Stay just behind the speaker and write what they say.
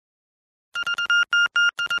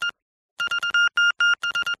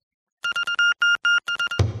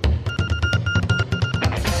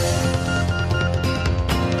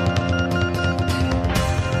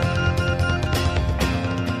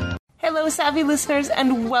Hello, Savvy listeners,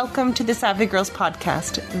 and welcome to the Savvy Girls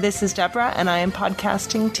podcast. This is Deborah, and I am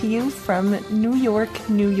podcasting to you from New York,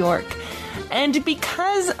 New York. And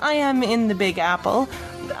because I am in the Big Apple,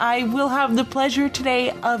 I will have the pleasure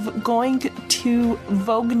today of going to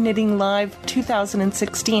Vogue Knitting Live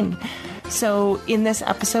 2016. So in this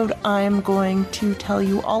episode, I'm going to tell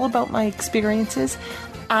you all about my experiences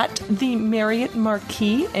at the Marriott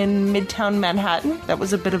Marquis in Midtown Manhattan. That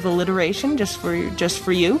was a bit of alliteration just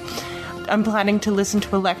for you. I'm planning to listen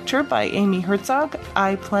to a lecture by Amy Herzog.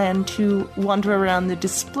 I plan to wander around the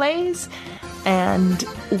displays and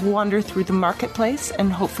wander through the marketplace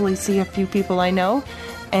and hopefully see a few people I know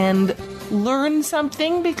and learn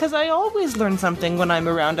something, because I always learn something when I'm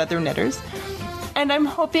around other knitters. And I'm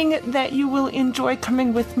hoping that you will enjoy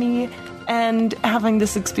coming with me and having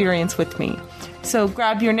this experience with me. So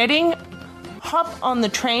grab your knitting, hop on the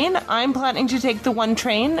train. I'm planning to take the one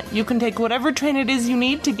train. You can take whatever train it is you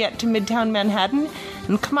need to get to Midtown Manhattan,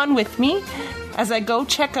 and come on with me as I go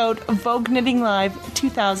check out Vogue Knitting Live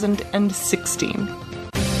 2016.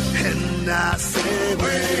 And I say,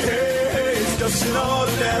 hey, it's just an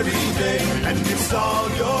ordinary day, and it's all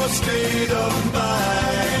your state of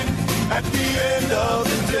mind. At the end of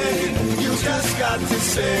the day, you just got to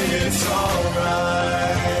say it's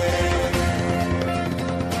alright.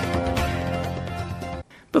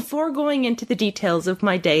 Before going into the details of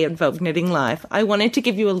my day at Vogue Knitting Live, I wanted to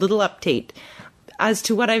give you a little update as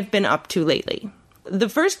to what I've been up to lately. The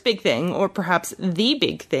first big thing, or perhaps the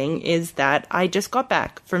big thing, is that I just got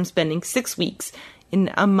back from spending 6 weeks in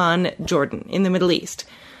Amman, Jordan, in the Middle East.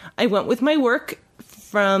 I went with my work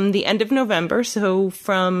from the end of November, so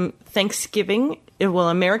from Thanksgiving,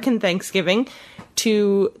 American Thanksgiving,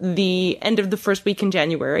 to the end of the first week in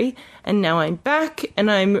January, and now I'm back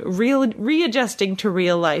and I'm readjusting to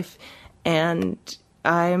real life, and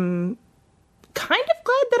I'm kind of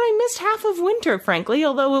glad that I missed half of winter, frankly,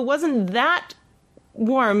 although it wasn't that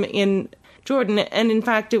warm in Jordan, and in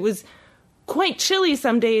fact it was quite chilly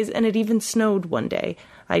some days, and it even snowed one day.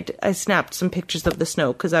 I snapped some pictures of the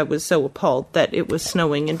snow because I was so appalled that it was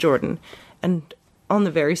snowing in Jordan, and on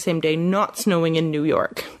the very same day not snowing in New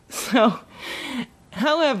York. So,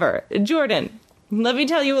 however, Jordan, let me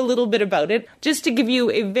tell you a little bit about it, just to give you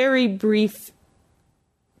a very brief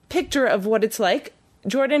picture of what it's like.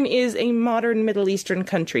 Jordan is a modern Middle Eastern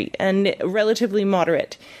country and relatively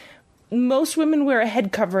moderate. Most women wear a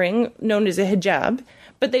head covering known as a hijab,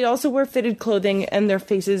 but they also wear fitted clothing, and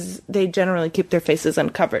they generally keep their faces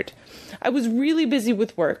uncovered. I was really busy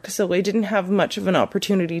with work, so I didn't have much of an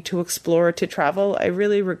opportunity to explore or to travel. I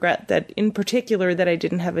really regret that, in particular, that I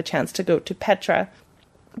didn't have a chance to go to Petra.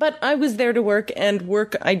 But I was there to work, and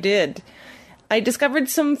work I did. I discovered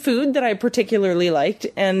some food that I particularly liked,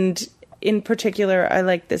 and in particular, I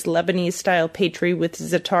like this Lebanese-style pastry with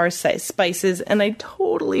za'atar spices, and I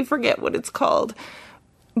totally forget what it's called.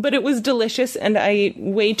 But it was delicious, and I ate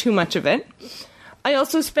way too much of it. I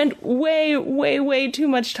also spent way too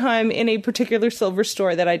much time in a particular silver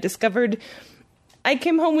store that I discovered. I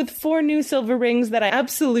came home with 4 new silver rings that I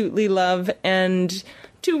absolutely love, and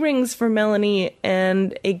 2 rings for Melanie,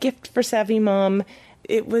 and a gift for Savvy Mom.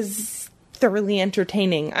 It was thoroughly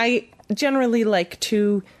entertaining. I generally like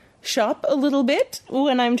to shop a little bit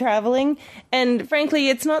when I'm traveling, and frankly,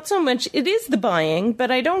 it's not so much, it is the buying,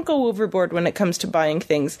 but I don't go overboard when it comes to buying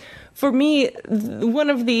things. For me,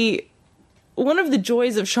 one of the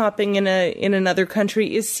joys of shopping in another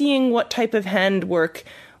country is seeing what type of handwork,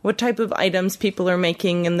 what type of items people are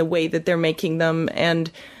making and the way that they're making them.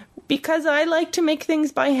 And because I like to make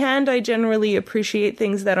things by hand, I generally appreciate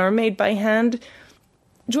things that are made by hand.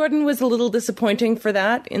 Jordan was a little disappointing for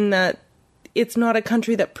that, in that it's not a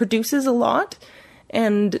country that produces a lot,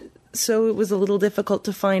 and so it was a little difficult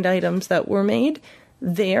to find items that were made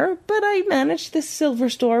there, but I managed. This silver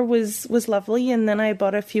store was lovely, and then I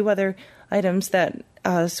bought a few other items that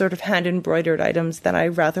sort of hand-embroidered items that I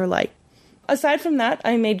rather like. Aside from that,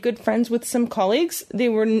 I made good friends with some colleagues. They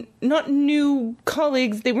were not new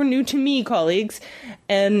colleagues, they were new to me colleagues,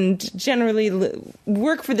 and generally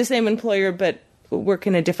work for the same employer, but work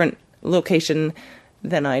in a different location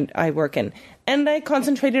than I work in. And I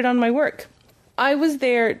concentrated on my work. I was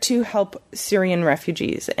there to help Syrian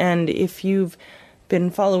refugees, and if you've been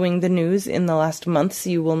following the news in the last months,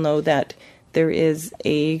 you will know that there's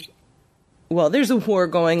a war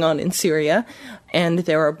going on in Syria, and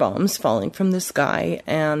there are bombs falling from the sky,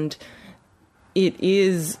 and it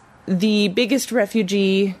is the biggest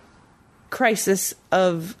refugee crisis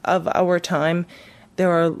of our time. There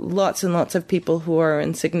are lots and lots of people who are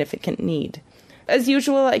in significant need. As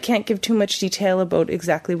usual, I can't give too much detail about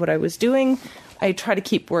exactly what I was doing. I try to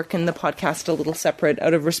keep work and the podcast a little separate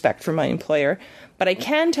out of respect for my employer, but I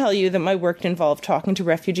can tell you that my work involved talking to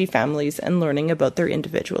refugee families and learning about their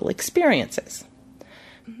individual experiences.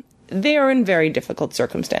 They are in very difficult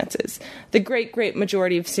circumstances. The great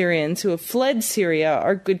majority of Syrians who have fled Syria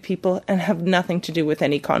are good people and have nothing to do with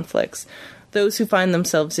any conflicts. Those who find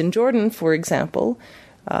themselves in Jordan, for example,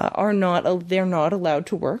 they're not allowed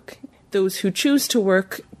to work. Those who choose to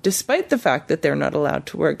work, despite the fact that they're not allowed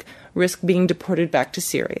to work, risk being deported back to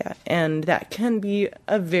Syria, and that can be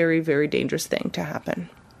a very, very dangerous thing to happen.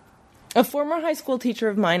 A former high school teacher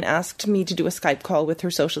of mine asked me to do a Skype call with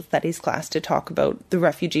her social studies class to talk about the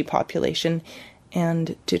refugee population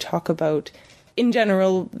and to talk about, in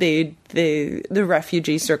general, the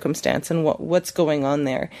refugee circumstance and what's going on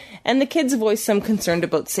there. And the kids voiced some concern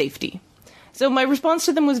about safety. So my response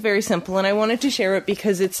to them was very simple, and I wanted to share it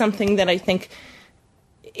because it's something that I think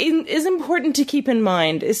is important to keep in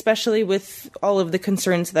mind, especially with all of the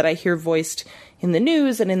concerns that I hear voiced in the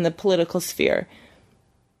news and in the political sphere.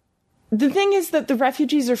 The thing is that the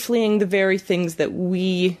refugees are fleeing the very things that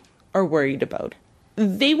we are worried about.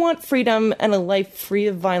 They want freedom and a life free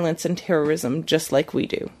of violence and terrorism, just like we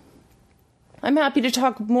do. I'm happy to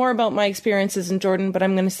talk more about my experiences in Jordan, but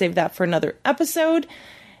I'm going to save that for another episode,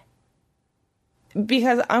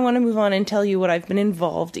 because I want to move on and tell you what I've been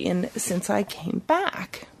involved in since I came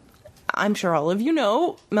back. I'm sure all of you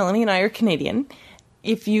know, Melanie and I are Canadian.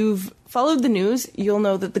 If you've followed the news, you'll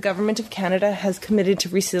know that the government of Canada has committed to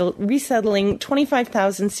resettling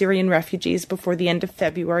 25,000 Syrian refugees before the end of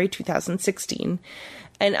February 2016,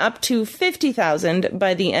 and up to 50,000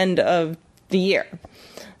 by the end of the year.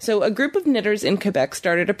 So a group of knitters in Quebec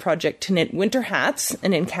started a project to knit winter hats,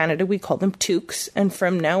 and in Canada we call them toques, and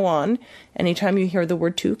from now on, anytime you hear the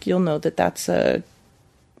word toque, you'll know that that's a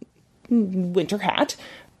winter hat.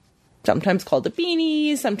 Sometimes called a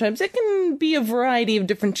beanie, sometimes it can be a variety of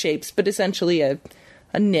different shapes, but essentially a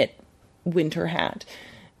knit winter hat.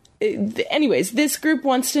 Anyways, this group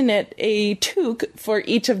wants to knit a toque for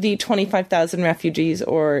each of the 25,000 refugees,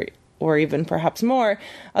 or even perhaps more,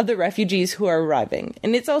 of the refugees who are arriving.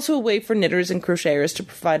 And it's also a way for knitters and crocheters to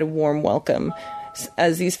provide a warm welcome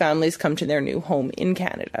as these families come to their new home in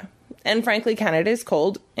Canada. And frankly, Canada is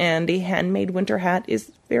cold, and a handmade winter hat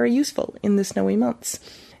is very useful in the snowy months.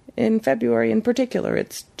 In February in particular,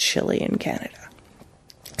 it's chilly in Canada.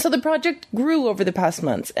 So the project grew over the past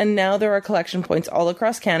months, and now there are collection points all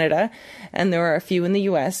across Canada, and there are a few in the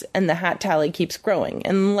US, and the hat tally keeps growing.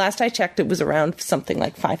 And last I checked, it was around something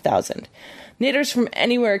like 5,000. Knitters from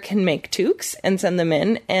anywhere can make toques and send them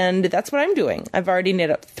in, and that's what I'm doing. I've already knit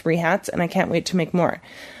up 3 hats, and I can't wait to make more.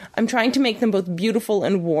 I'm trying to make them both beautiful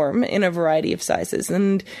and warm in a variety of sizes,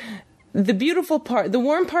 and the beautiful part, the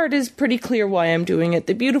warm part is pretty clear why I'm doing it.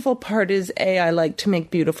 The beautiful part is A, I like to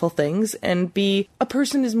make beautiful things, and B, a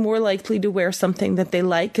person is more likely to wear something that they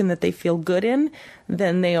like and that they feel good in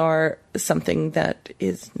than they are something that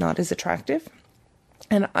is not as attractive.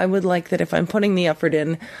 And I would like that if I'm putting the effort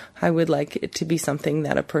in, I would like it to be something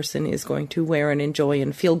that a person is going to wear and enjoy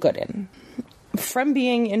and feel good in. From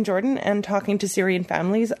being in Jordan and talking to Syrian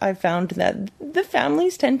families, I've found that the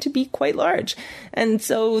families tend to be quite large. And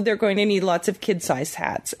so they're going to need lots of kid-sized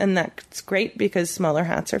hats. And that's great because smaller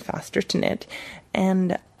hats are faster to knit.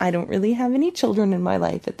 And I don't really have any children in my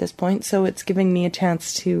life at this point, so it's giving me a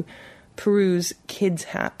chance to peruse kids'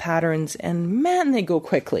 hat patterns. And man, they go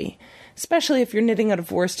quickly. Especially if you're knitting out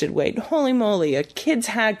of worsted weight. Holy moly, a kid's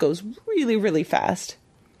hat goes really, really fast.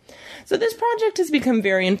 So this project has become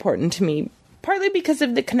very important to me, partly because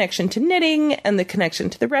of the connection to knitting and the connection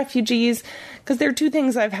to the refugees, because they're 2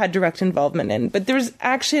 things I've had direct involvement in, but there's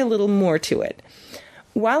actually a little more to it.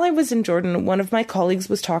 While I was in Jordan, one of my colleagues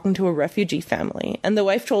was talking to a refugee family, and the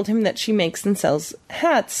wife told him that she makes and sells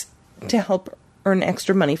hats to help earn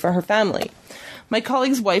extra money for her family. My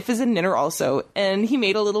colleague's wife is a knitter also, and he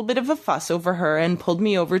made a little bit of a fuss over her and pulled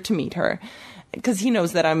me over to meet her, because he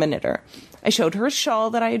knows that I'm a knitter. I showed her a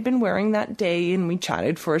shawl that I had been wearing that day, and we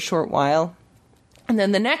chatted for a short while. And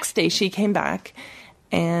then the next day she came back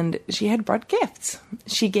and she had brought gifts.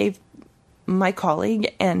 She gave my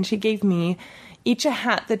colleague and she gave me each a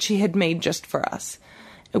hat that she had made just for us.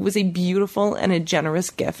 It was a beautiful and a generous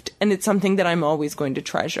gift, and it's something that I'm always going to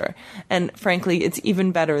treasure. And frankly, it's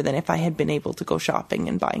even better than if I had been able to go shopping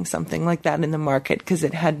and buying something like that in the market, because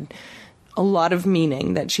it had a lot of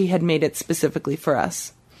meaning that she had made it specifically for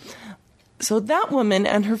us. So that woman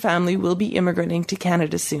and her family will be immigrating to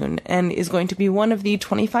Canada soon and is going to be one of the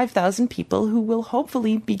 25,000 people who will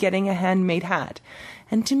hopefully be getting a handmade hat.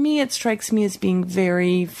 And to me, it strikes me as being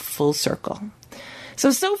very full circle.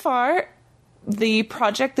 So far, the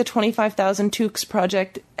project, the 25,000 Toques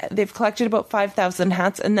project, they've collected about 5,000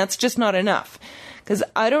 hats, and that's just not enough. Because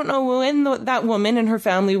I don't know when that woman and her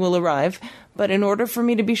family will arrive, but in order for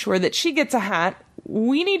me to be sure that she gets a hat,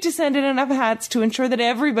 we need to send in enough hats to ensure that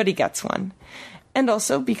everybody gets one. And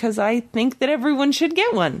also because I think that everyone should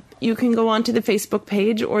get one. You can go onto the Facebook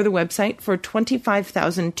page or the website for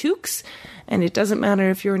 25,000 Toques, and it doesn't matter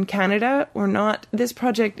if you're in Canada or not. This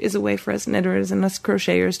project is a way for us knitters and us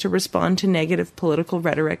crocheters to respond to negative political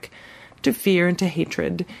rhetoric, to fear and to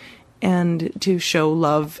hatred, and to show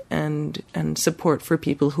love and support for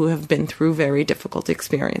people who have been through very difficult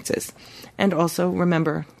experiences. And also,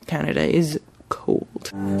 remember, Canada is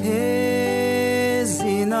cold.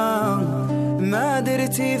 ما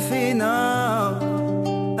درتي فينا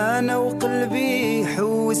أنا وقلبي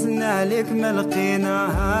حوسنا عليك ما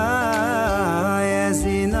لقيناها يا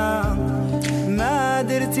زينة ما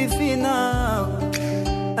درتي فينا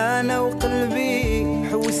أنا وقلبي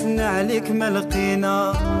حوسنا عليك ما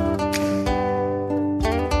لقينا.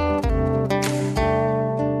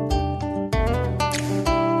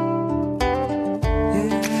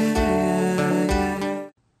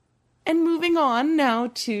 And moving on now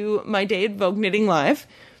to my day at Vogue Knitting Live.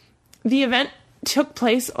 The event took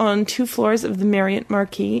place on 2 floors of the Marriott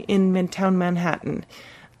Marquis in Midtown Manhattan.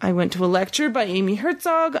 I went to a lecture by Amy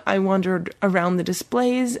Herzog, I wandered around the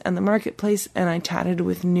displays and the marketplace, and I chatted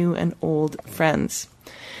with new and old friends.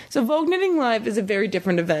 So Vogue Knitting Live is a very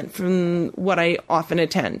different event from what I often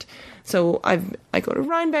attend. So I go to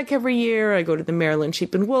Rhinebeck every year, I go to the Maryland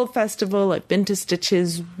Sheep and Wool Festival, I've been to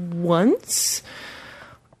Stitches once.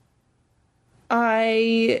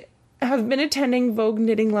 I have been attending Vogue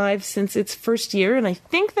Knitting Live since its first year, and I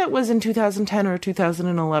think that was in 2010 or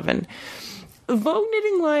 2011. Vogue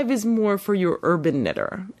Knitting Live is more for your urban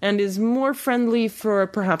knitter, and is more friendly for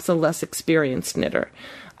perhaps a less experienced knitter.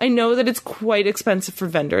 I know that it's quite expensive for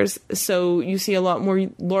vendors, so you see a lot more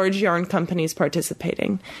large yarn companies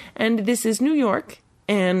participating. And this is New York,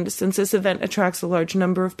 and since this event attracts a large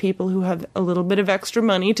number of people who have a little bit of extra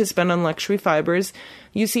money to spend on luxury fibers,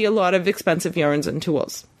 you see a lot of expensive yarns and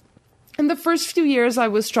tools. In the first few years, I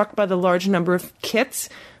was struck by the large number of kits,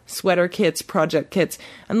 sweater kits, project kits,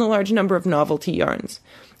 and the large number of novelty yarns.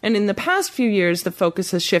 And in the past few years, the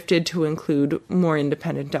focus has shifted to include more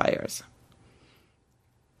independent dyers.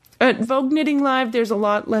 At Vogue Knitting Live, there's a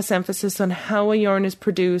lot less emphasis on how a yarn is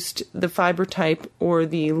produced, the fiber type, or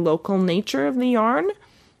the local nature of the yarn.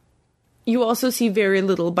 You also see very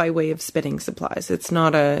little by way of spinning supplies. It's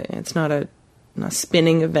not a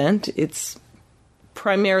spinning event. It's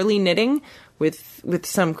primarily knitting with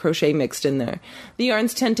some crochet mixed in there. The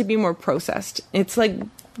yarns tend to be more processed. It's like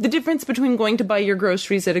the difference between going to buy your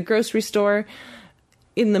groceries at a grocery store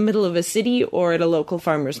in the middle of a city or at a local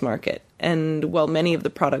farmer's market. And while many of the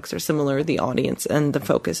products are similar, the audience and the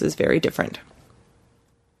focus is very different.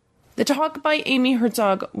 The talk by Amy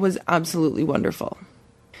Herzog was absolutely wonderful.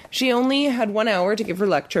 She only had 1 hour to give her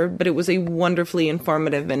lecture, but it was a wonderfully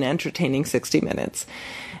informative and entertaining 60 minutes.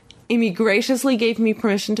 Amy graciously gave me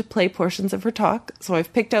permission to play portions of her talk, so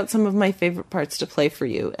I've picked out some of my favorite parts to play for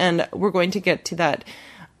you, and we're going to get to that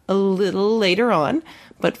a little later on.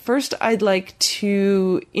 But first, I'd like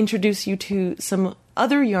to introduce you to some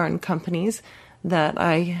other yarn companies that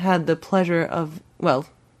I had the pleasure of, well,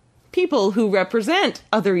 people who represent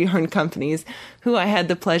other yarn companies who I had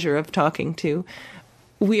the pleasure of talking to.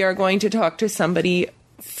 We are going to talk to somebody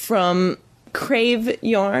from Crave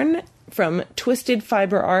Yarn, from Twisted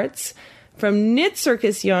Fiber Arts, from Knit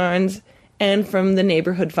Circus Yarns, and from the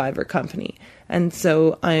Neighborhood Fiber Company. And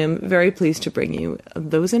so I am very pleased to bring you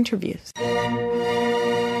those interviews.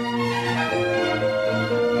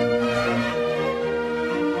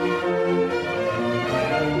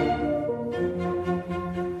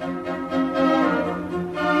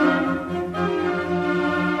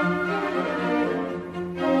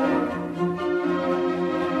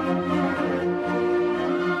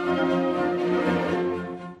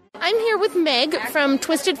 I'm here with Meg from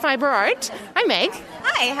Twisted Fiber Art. Hi, Meg.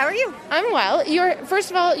 Hi, how are you? I'm well.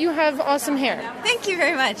 First of all, you have awesome hair. Thank you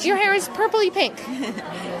very much. Your hair is purpley pink.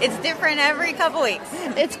 It's different every couple weeks.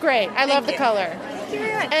 It's great. I love the color. Thank you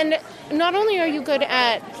very much. And not only are you good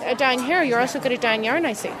at dyeing hair, you're also good at dyeing yarn,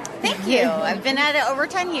 I see. Thank you. I've been at it over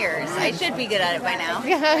 10 years. I should be good at it by now.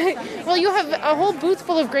 Yeah. Well, you have a whole booth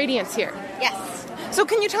full of gradients here. Yes. So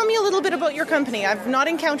can you tell me a little bit about your company? I've not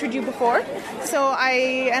encountered you before, so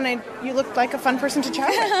you look like a fun person to chat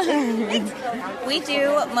with. We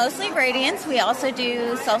do mostly gradients. We also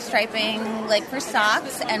do self-striping, like for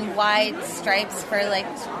socks, and wide stripes for like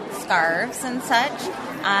scarves and such.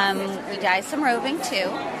 We dye some roving too.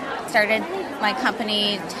 Started my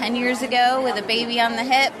company 10 years ago with a baby on the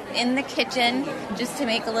hip in the kitchen just to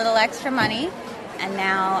make a little extra money. And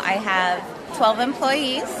now I have 12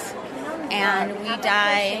 employees, and we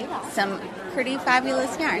dye some pretty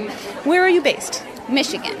fabulous yarn. Where are you based?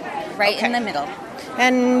 Michigan, right in the middle.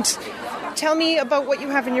 And tell me about what you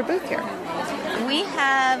have in your booth here. We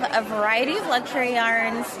have a variety of luxury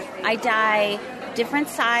yarns. I dye different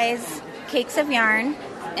size cakes of yarn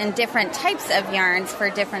and different types of yarns for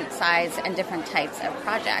different size and different types of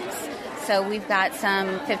projects. So we've got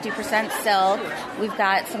some 50% silk, we've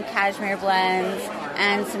got some cashmere blends,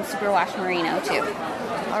 and some superwash merino too.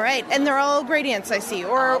 All right, and they're all gradients, I see,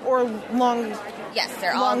 or long. Yes,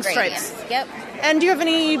 they're all long gradients. stripes. Yep. And do you have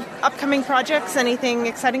any upcoming projects? Anything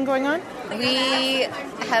exciting going on? We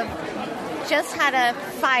have just had a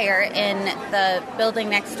fire in the building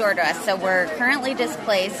next door to us, so we're currently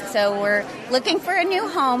displaced. So we're looking for a new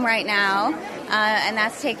home right now, and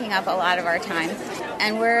that's taking up a lot of our time.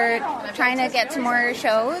 And we're trying to get to more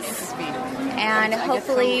shows and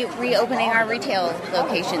hopefully reopening our retail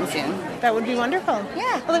location soon. That would be wonderful.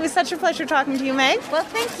 Yeah. Well, it was such a pleasure talking to you, Meg. Well,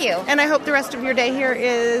 thank you. And I hope the rest of your day here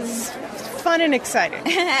is fun and exciting.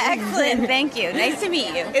 Excellent. Thank you. Nice to meet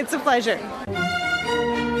you. It's a pleasure.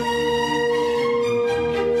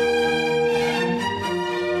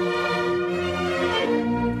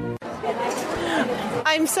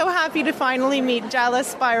 I'm so happy to finally meet Jala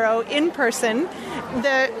Spiro in person,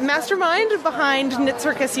 the mastermind behind Knit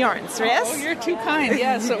Circus Yarns, yes? Oh, you're too kind,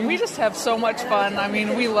 yeah. So we just have so much fun. I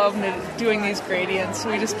mean, we love doing these gradients.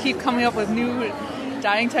 We just keep coming up with new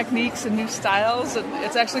dyeing techniques and new styles.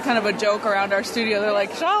 It's actually kind of a joke around our studio. They're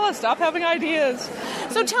like, Jala, stop having ideas.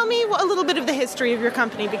 So tell me a little bit of the history of your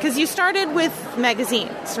company, because you started with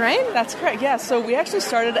magazines, right? That's correct, yeah. So we actually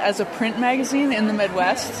started as a print magazine in the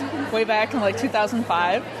Midwest way back in like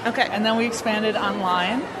 2005. Okay. And then we expanded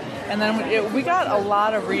online. And then we got a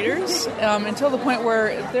lot of readers until the point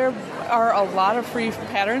where there are a lot of free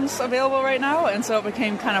patterns available right now, and so it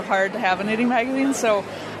became kind of hard to have a knitting magazine. So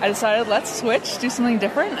I decided, let's switch, do something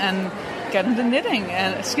different, and get into knitting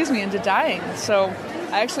into dyeing. So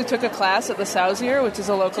I actually took a class at the Sausier, which is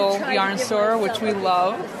a local yarn store, which we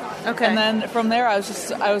love. Okay. And then from there, I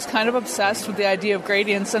was kind of obsessed with the idea of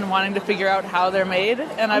gradients and wanting to figure out how they're made.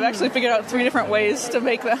 And I've actually figured out 3 different ways to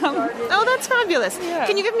make them. Oh, that's fabulous. Yeah.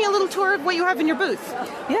 Can you give me a little tour of what you have in your booth?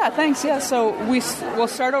 Yeah, thanks. Yeah, so we'll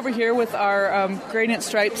start over here with our gradient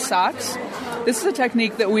striped socks. This is a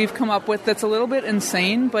technique that we've come up with that's a little bit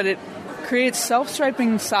insane, but it creates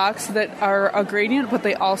self-striping socks that are a gradient, but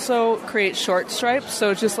they also create short stripes,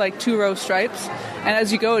 so it's just like 2-row stripes. And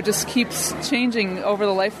as you go, it just keeps changing over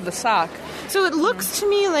the life of the sock. So it looks to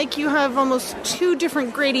me like you have almost 2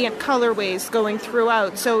 different gradient colorways going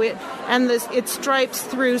throughout. So it stripes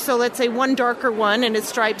through, so let's say one darker one, and it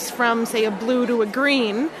stripes from, say, a blue to a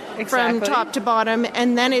green. Exactly. From top to bottom,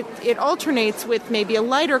 and then it alternates with maybe a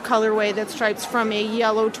lighter colorway that stripes from a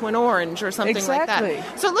yellow to an orange or something exactly. like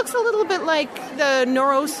that. So it looks a little bit like the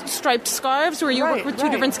Noro striped scarves, where you work with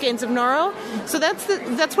 2 different skeins of Noro. So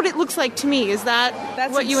that's what it looks like to me. Is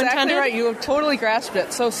that's what you intended? Right. You have totally grasped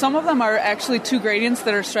it. So some of them are actually 2 gradients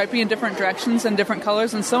that are striping in different directions and different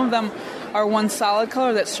colors, and some of them are one solid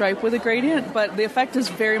color that stripe with a gradient, but the effect is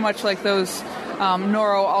very much like those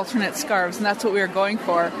Noro alternate scarves, and that's what we were going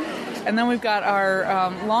for. And then we've got our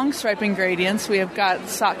long striping gradients. We have got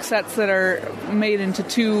sock sets that are made into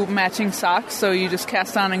 2 matching socks, so you just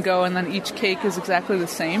cast on and go, and then each cake is exactly the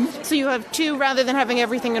same. So you have 2, rather than having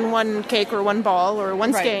everything in one cake or one ball or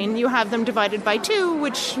one skein, you have them divided by 2,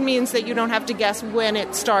 which means that you don't have to guess when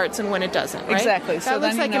it starts and when it doesn't, right? Exactly. That so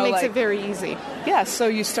looks then like it makes it very easy. Yeah, so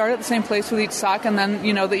you start at the same place with each sock, and then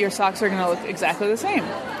you know that your socks are going to look exactly the same.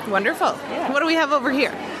 Wonderful. Yeah. What do we have over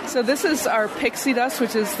here? So this is our pixie dust,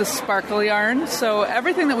 which is the sparkle yarn. So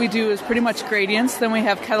everything that we do is pretty much gradients. Then we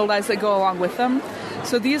have kettle dyes that go along with them.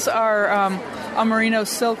 So these are a merino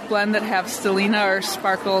silk blend that have stellina or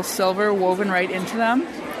sparkle silver woven right into them.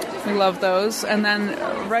 We love those. And then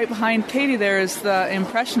right behind Katie there is the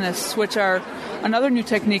impressionists, which are another new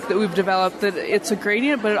technique that we've developed. That it's a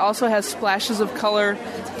gradient, but it also has splashes of color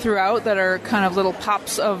throughout that are kind of little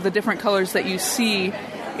pops of the different colors that you see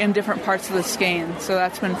in different parts of the skein. So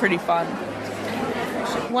that's been pretty fun.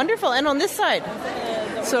 Wonderful. And on this side?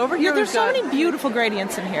 So over here there's we've so got... many beautiful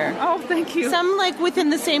gradients in here. Oh, thank you. Some like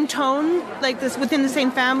within the same tone, like this within the same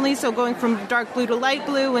family, so going from dark blue to light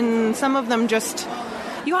blue, and some of them just...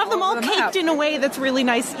 You have them all caked in a way that's really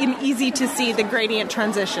nice and easy to see the gradient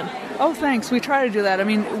transition. Oh, thanks. We try to do that. I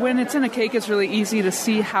mean, when it's in a cake, it's really easy to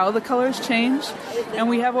see how the colors change. And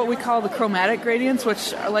we have what we call the chromatic gradients,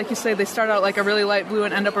 which, like you say, they start out like a really light blue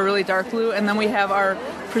and end up a really dark blue. And then we have our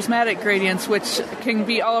prismatic gradients, which can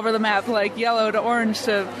be all over the map, like yellow to orange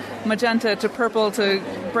to magenta to purple to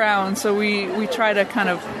brown. So we try to kind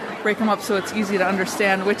of break them up so it's easy to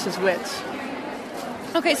understand which is which.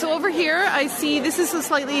 Okay, so over here I see this is a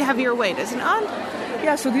slightly heavier weight, isn't it?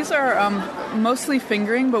 Yeah, so these are mostly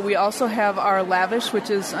fingering, but we also have our Lavish, which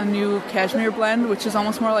is a new cashmere blend, which is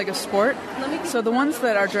almost more like a sport. So the ones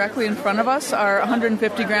that are directly in front of us are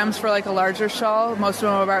 150 grams for like a larger shawl. Most of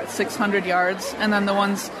them are about 600 yards. And then the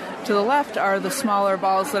ones to the left are the smaller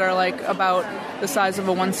balls that are like about the size of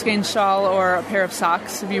a one skein shawl or a pair of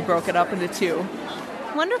socks if you broke it up into two.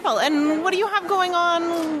 Wonderful. And what do you have going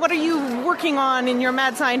on? What are you working on in your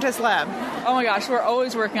Mad Scientist lab? Oh my gosh, we're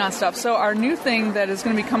always working on stuff. So our new thing that is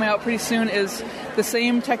going to be coming out pretty soon is the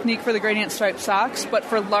same technique for the gradient striped socks, but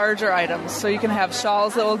for larger items. So you can have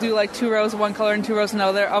shawls that will do like 2 rows of one color and 2 rows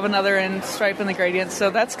of another and stripe in the gradient. So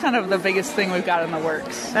that's kind of the biggest thing we've got in the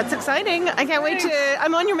works. That's exciting. I can't wait to...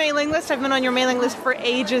 I'm on your mailing list. I've been on your mailing list for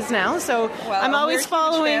ages now, so I'm always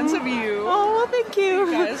following... fans of you. Oh, well, thank you.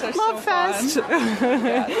 You guys are Love so fest. fun.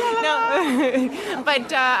 No,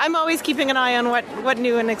 but I'm always keeping an eye on what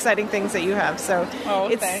new and exciting things that you have. So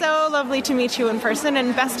it's thanks. so lovely to meet you in person,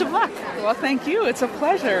 and best of luck. Well, thank you. It's a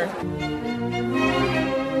pleasure.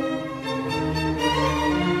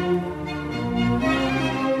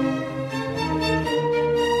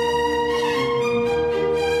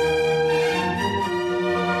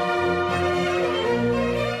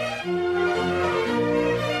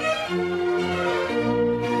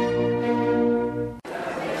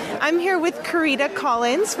 I'm here with Karita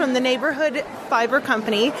Collins from the Neighborhood Fiber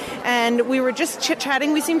Company, and we were just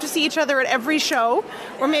chit-chatting. We seem to see each other at every show,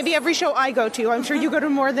 or maybe every show I go to. I'm sure you go to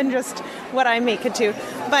more than just what I make it to.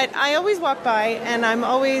 But I always walk by, and I'm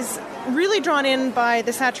always really drawn in by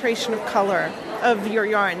the saturation of color of your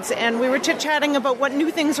yarns. And we were chit-chatting about what new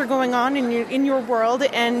things are going on in your world,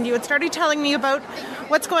 and you had started telling me about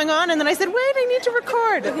what's going on, and then I said, wait, I need to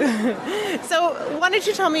record. So why don't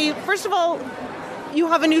you tell me, first of all, you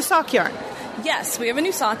have a new sock yarn. Yes, we have a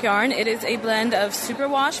new sock yarn. It is a blend of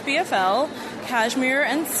superwash BFL, cashmere,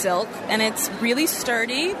 and silk, and it's really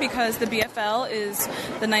sturdy because the BFL is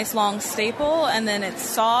the nice long staple, and then it's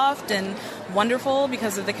soft and wonderful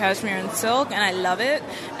because of the cashmere and silk, and I love it.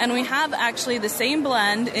 And we have actually the same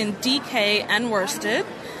blend in DK and worsted.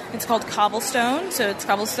 It's called cobblestone, so it's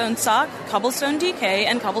cobblestone sock, cobblestone DK,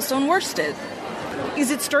 and cobblestone worsted.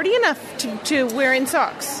 Is it sturdy enough to wear in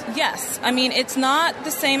socks? Yes. I mean, it's not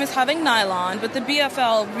the same as having nylon, but the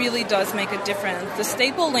BFL really does make a difference. The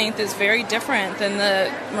staple length is very different than the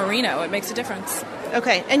merino. It makes a difference.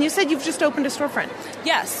 Okay. And you said you've just opened a storefront.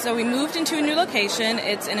 Yes. So we moved into a new location.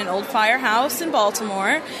 It's in an old firehouse in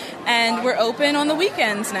Baltimore, and we're open on the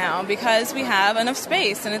weekends now because we have enough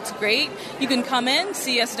space, and it's great. You can come in,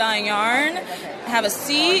 see us dyeing yarn, have a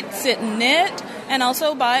seat, sit and knit, and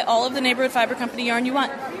also buy all of the Neighborhood Fiber Company yarn you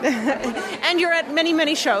want. And you're at many,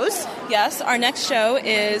 many shows. Yes, our next show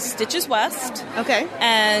is Stitches West. Okay.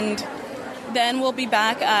 And then we'll be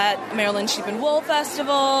back at Maryland Sheep and Wool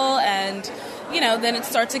Festival, and, then it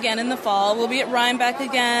starts again in the fall. We'll be at Rhinebeck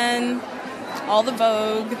again, all the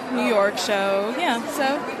Vogue, New York show. Yeah,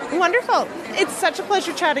 so. Wonderful. It's such a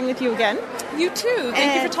pleasure chatting with you again. You too.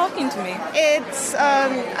 Thank you for talking to me. It's,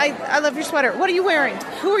 I love your sweater. What are you wearing?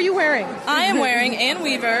 Who are you wearing? I am wearing Ann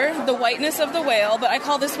Weaver, the whiteness of the whale, but I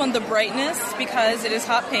call this one the brightness because it is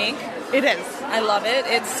hot pink. It is. I love it.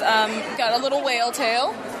 It's got a little whale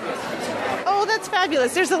tail. Oh, that's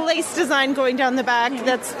fabulous. There's a lace design going down the back.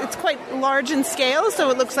 It's quite large in scale, so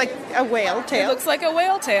it looks like a whale tail. It looks like a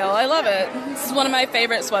whale tail. I love it. This is one of my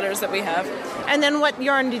favorite sweaters that we have. And then what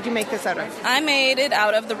yarn did you make this out of? I made it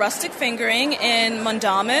out of the rustic fingering in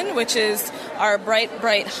Mundaman, which is our bright,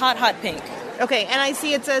 hot pink. Okay, and I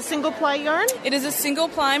see it's a single-ply yarn? It is a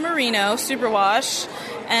single-ply merino superwash,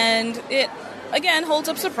 and it, again, holds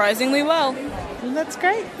up surprisingly well. That's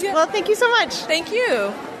great. Yeah. Well, thank you so much. Thank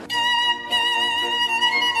you.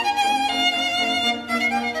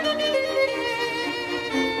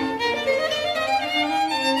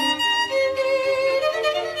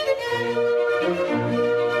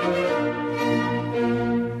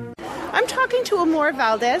 Amor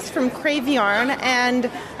Valdez from Crave Yarn, and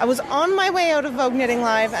I was on my way out of Vogue Knitting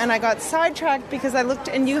Live, and I got sidetracked because I looked,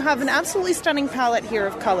 and you have an absolutely stunning palette here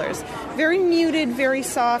of colors. Very muted, very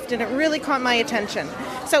soft, and it really caught my attention.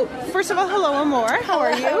 So, first of all, hello, Amor. How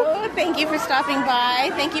are you? Thank you for stopping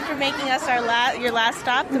by. Thank you for making us your last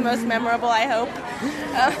stop, the most memorable, I hope.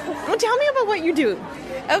 Well, tell me about what you do.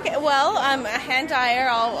 Okay, well, I'm a hand dyer,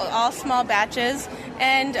 all small batches.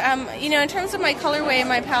 And, in terms of my colorway and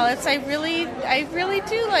my palettes, I really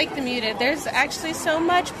do like the muted. There's actually so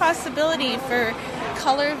much possibility for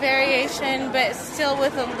color variation, but still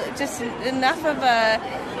with just enough of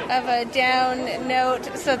a down note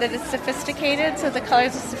so that it's sophisticated, so the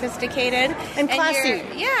colors are sophisticated. And classy.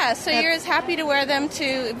 You're as happy to wear them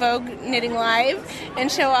to Vogue Knitting Live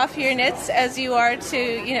and show off your knits as you are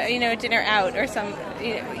to, dinner out or some,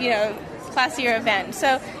 classier event.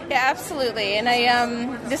 So, yeah, absolutely.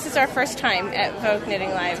 And this is our first time at Vogue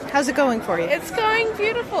Knitting Live. How's it going for you? It's going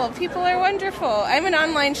beautiful. People are wonderful. I'm an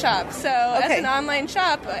online shop, so as an online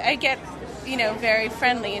shop, I get, very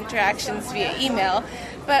friendly interactions via email.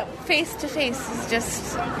 But face-to-face is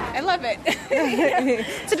just, I love it.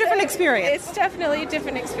 It's a different experience. It's definitely a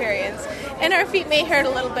different experience. And our feet may hurt a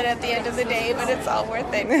little bit at the end of the day, but it's all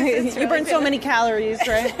worth it. You burn so many calories,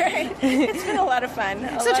 right? Right. It's been a lot of fun.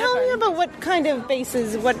 So tell me about what kind of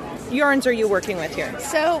bases, what yarns are you working with here?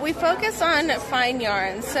 So we focus on fine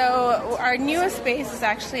yarns. So our newest base is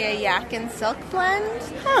actually a yak and silk blend.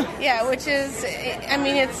 Huh. Yeah, which is,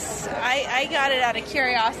 I got it out of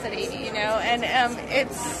curiosity, and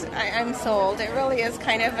I'm sold. It really is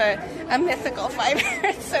kind of a mythical fiber.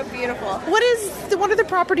 It's so beautiful. What are the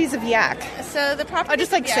properties of yak? So the properties. I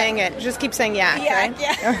just like saying it. Just keep saying yak. Right?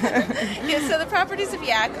 Yeah. Yeah. So the properties of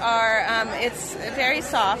yak are it's very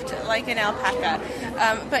soft, like an alpaca.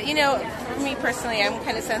 But for me personally, I'm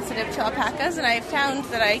kind of sensitive to alpacas, and I've found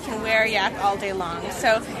that I can wear yak all day long.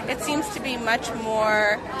 So it seems to be much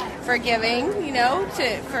more forgiving,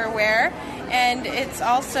 for wear. And it's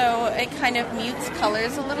also, it kind of mutes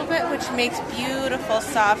colors a little bit, which makes beautiful,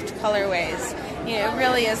 soft colorways. It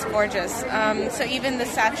really is gorgeous. So even the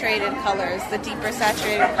saturated colors, the deeper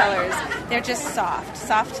saturated colors, they're just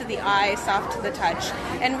soft to the eye, soft to the touch.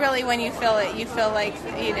 And really when you feel it, you feel like,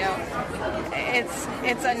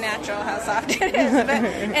 it's unnatural how soft it is.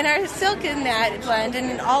 And our silk in that blend,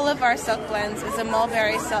 and in all of our silk blends, is a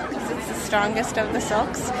mulberry silk because it's the strongest of the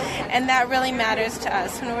silks. And that really matters to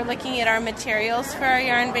us. When we're looking at our materials for our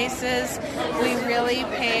yarn bases, we really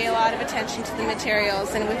pay a lot of attention to the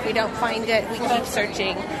materials. And if we don't find it, we keep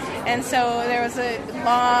searching. And so there was a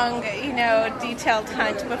long, detailed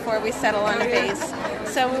hunt before we settle on a base.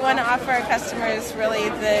 So we want to offer our customers really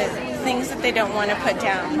the things that they don't want to put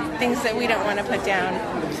down, things that we don't want to put down.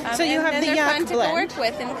 So you have the yak blend. They're fun to work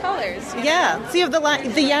with in colors. Yeah. So you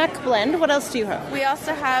have the yak blend. What else do you have? We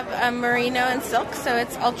also have merino and silk, so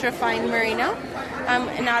it's ultra fine merino.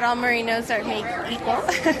 Not all merinos are made equal.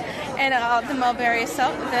 And the mulberry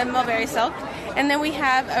silk. And then we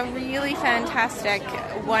have a really fantastic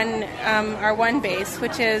our one base,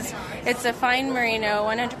 which is, it's a fine merino,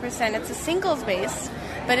 100%. It's a singles base,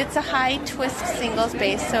 but it's a high twist singles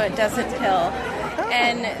base, so it doesn't pill. Oh.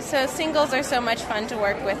 And so singles are so much fun to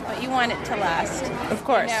work with, but you want it to last. Of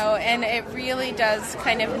course. And it really does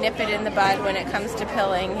kind of nip it in the bud when it comes to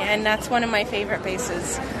pilling, and that's one of my favorite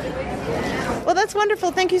bases. Well, that's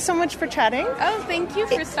wonderful. Thank you so much for chatting. Oh, thank you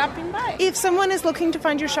for stopping by. If someone is looking to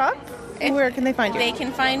find your shop, where can they find you? They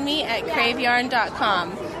can find me at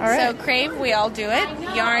craveyarn.com. All right. So crave, we all do it.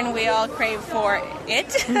 Yarn, we all crave for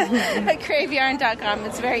it. At craveyarn.com.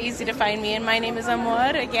 It's very easy to find me. And my name is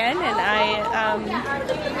Amor again. And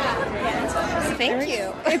thank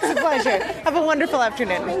you. It's a pleasure. Have a wonderful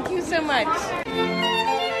afternoon. Thank you so much.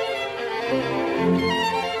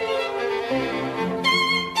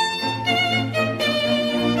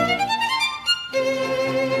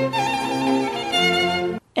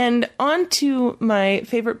 And on to my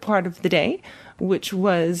favorite part of the day, which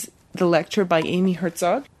was the lecture by Amy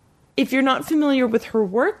Herzog. If you're not familiar with her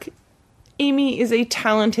work, Amy is a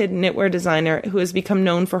talented knitwear designer who has become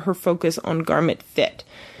known for her focus on garment fit.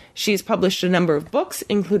 She's published a number of books,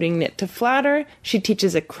 including Knit to Flatter. She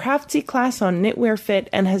teaches a craftsy class on knitwear fit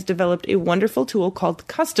and has developed a wonderful tool called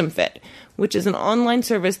Custom Fit, which is an online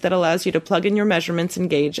service that allows you to plug in your measurements and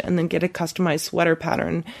gauge and then get a customized sweater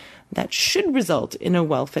pattern that should result in a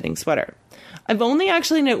well-fitting sweater. I've only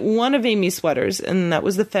actually knit one of Amy's sweaters, and that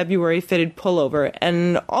was the February fitted pullover,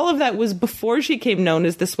 and all of that was before she became known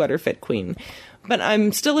as the Sweater Fit Queen. But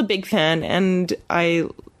I'm still a big fan, and I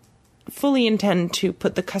fully intend to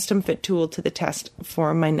put the custom fit tool to the test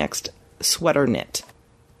for my next sweater knit.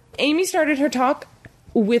 Amy started her talk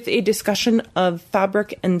with a discussion of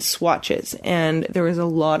fabric and swatches. And there was a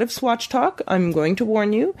lot of swatch talk. I'm going to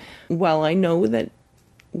warn you, while I know that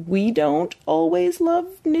we don't always love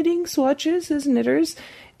knitting swatches as knitters,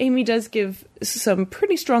 Amy does give some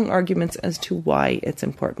pretty strong arguments as to why it's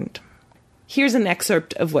important. Here's an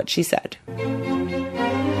excerpt of what she said.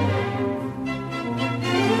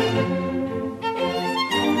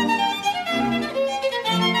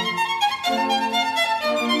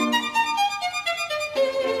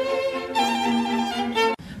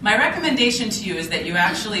 My recommendation to you is that you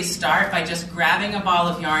actually start by just grabbing a ball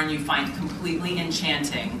of yarn you find completely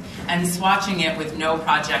enchanting and swatching it with no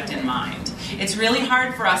project in mind. It's really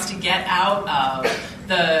hard for us to get out of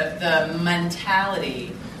the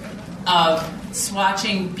mentality of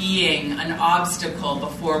swatching being an obstacle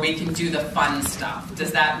before we can do the fun stuff.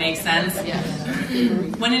 Does that make sense?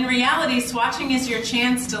 Yes. When in reality, swatching is your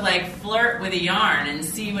chance to flirt with a yarn and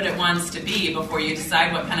see what it wants to be before you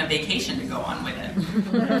decide what kind of vacation to go on with it.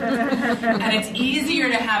 And it's easier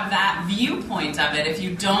to have that viewpoint of it if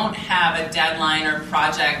you don't have a deadline or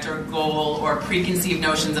project or goal or preconceived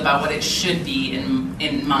notions about what it should be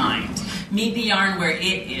in mind. Meet the yarn where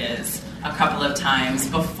it is a couple of times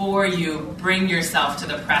before you bring yourself to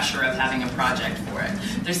the pressure of having a project for it.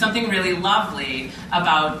 There's something really lovely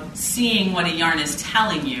about seeing what a yarn is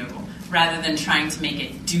telling you rather than trying to make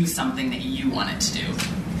it do something that you want it to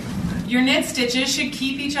do. Your knit stitches should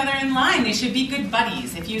keep each other in line. They should be good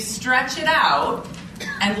buddies. If you stretch it out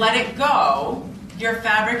and let it go, your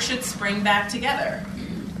fabric should spring back together.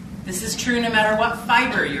 This is true no matter what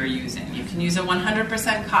fiber you're using. You can use a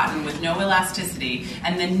 100% cotton with no elasticity,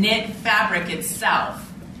 and the knit fabric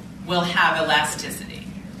itself will have elasticity.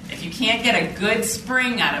 If you can't get a good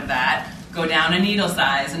spring out of that, go down a needle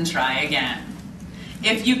size and try again.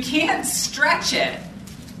 If you can't stretch it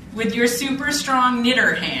with your super strong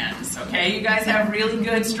knitter hands, okay? You guys have really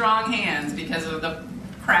good strong hands because of the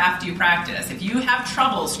craft you practice. If you have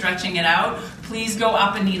trouble stretching it out, please go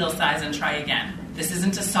up a needle size and try again. This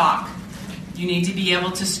isn't a sock. You need to be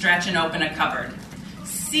able to stretch and open a cupboard.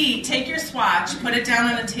 Take your swatch, put it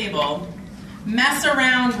down on a table, mess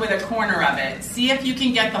around with a corner of it. See if you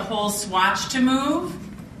can get the whole swatch to move,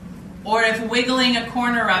 or if wiggling a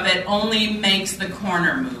corner of it only makes the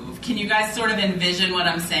corner move. Can you guys sort of envision what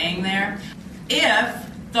I'm saying there? If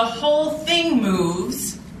the whole thing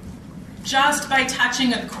moves just by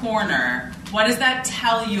touching a corner, what does that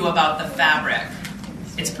tell you about the fabric?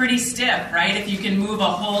 It's pretty stiff, right? If you can move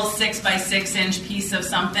a whole 6 by 6 inch piece of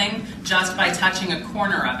something just by touching a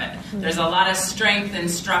corner of it. There's a lot of strength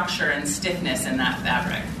and structure and stiffness in that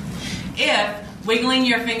fabric. If wiggling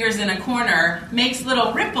your fingers in a corner makes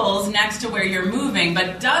little ripples next to where you're moving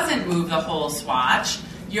but doesn't move the whole swatch,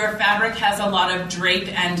 your fabric has a lot of drape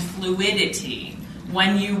and fluidity.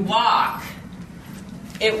 When you walk,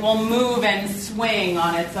 it will move and swing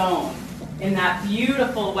on its own in that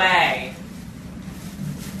beautiful way.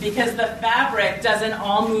 Because the fabric doesn't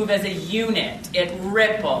all move as a unit. It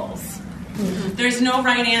ripples. There's no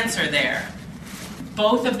right answer there.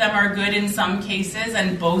 Both of them are good in some cases,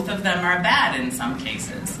 and both of them are bad in some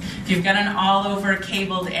cases. If you've got an all-over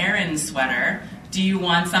cabled Aran sweater, do you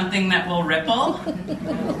want something that will ripple?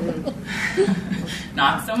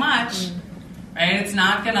 Not so much. Right?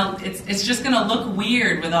 It's just gonna look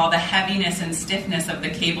weird with all the heaviness and stiffness of the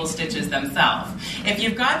cable stitches themselves. If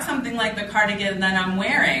you've got something like the cardigan that I'm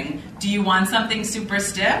wearing, do you want something super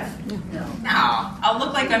stiff? No. I'll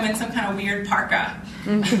look like I'm in some kind of weird parka.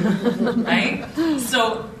 Right?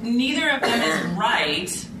 So neither of them is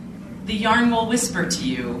right. The yarn will whisper to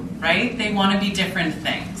you, right? They want to be different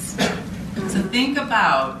things. So think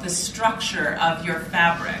about the structure of your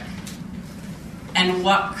fabric and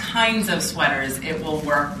what kinds of sweaters it will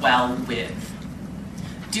work well with.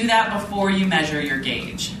 Do that before you measure your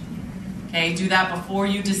gauge. Okay? Do that before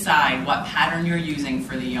you decide what pattern you're using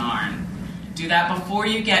for the yarn. Do that before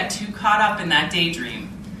you get too caught up in that daydream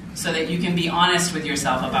so that you can be honest with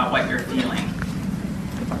yourself about what you're feeling.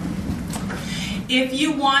 If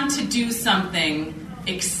you want to do something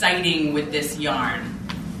exciting with this yarn,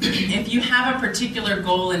 if you have a particular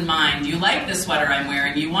goal in mind, you like the sweater I'm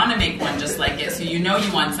wearing, you want to make one just like it, so you know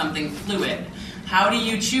you want something fluid. How do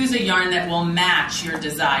you choose a yarn that will match your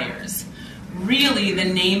desires? Really, the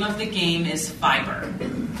name of the game is fiber.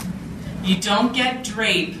 You don't get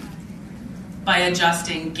drape by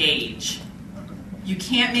adjusting gauge. You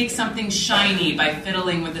can't make something shiny by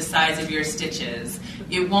fiddling with the size of your stitches.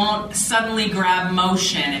 It won't suddenly grab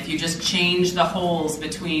motion if you just change the holes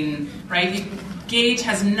between, right? Gauge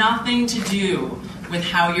has nothing to do with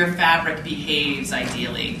how your fabric behaves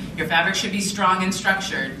ideally. Your fabric should be strong and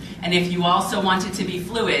structured, And if you also want it to be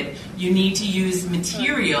fluid, you need to use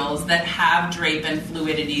materials that have drape and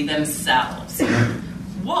fluidity themselves.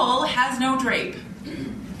 Wool has no drape,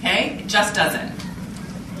 okay? It just doesn't.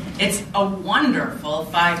 It's a wonderful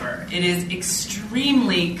fiber. It is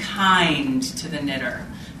extremely kind to the knitter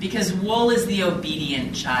because wool is the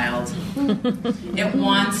obedient child. It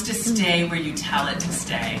wants to stay where you tell it to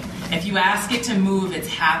stay. If you ask it to move, it's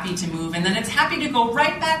happy to move, and then it's happy to go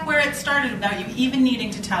right back where it started without you even needing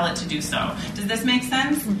to tell it to do so. Does this make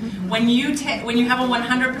sense? When you have a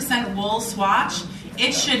 100% wool swatch,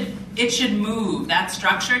 it should move. That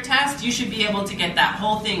structure test, you should be able to get that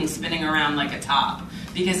whole thing spinning around like a top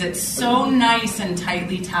because it's so nice and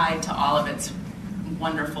tightly tied to all of its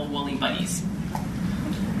wonderful woolly buddies.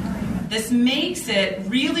 This makes it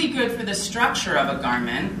really good for the structure of a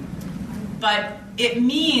garment, but it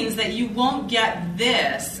means that you won't get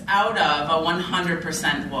this out of a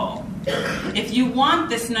 100% wool. If you want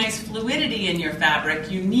this nice fluidity in your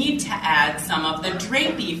fabric, you need to add some of the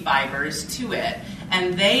drapey fibers to it,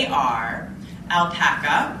 and they are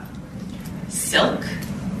alpaca, silk,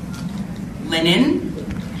 linen,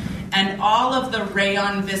 and all of the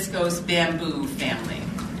rayon viscose bamboo family.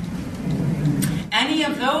 Any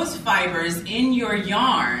of those fibers in your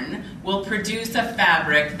yarn will produce a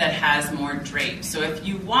fabric that has more drape. So if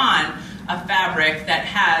you want a fabric that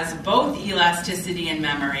has both elasticity and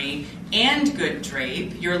memory and good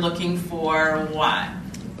drape, you're looking for what?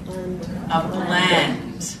 A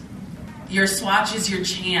blend. Your swatch is your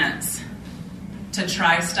chance to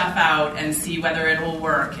try stuff out and see whether it will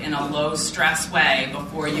work in a low-stress way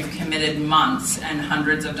before you've committed months and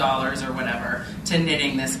hundreds of dollars or whatever to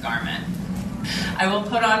knitting this garment. I will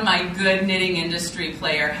put on my good knitting industry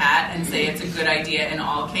player hat and say it's a good idea in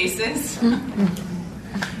all cases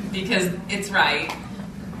because it's right.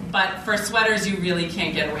 But for sweaters, you really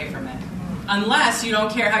can't get away from it. Unless you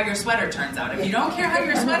don't care how your sweater turns out. If you don't care how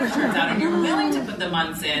your sweater turns out and you're willing to put the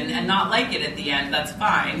months in and not like it at the end, that's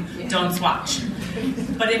fine. Don't swatch.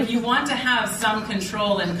 But if you want to have some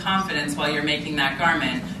control and confidence while you're making that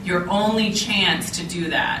garment, your only chance to do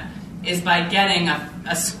that is by getting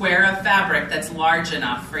a square of fabric that's large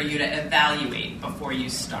enough for you to evaluate before you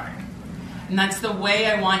start. And that's the way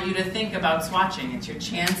I want you to think about swatching. It's your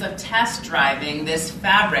chance of test driving this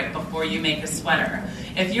fabric before you make a sweater.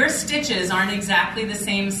 If your stitches aren't exactly the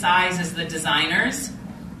same size as the designers,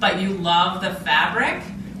 but you love the fabric,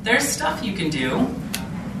 there's stuff you can do.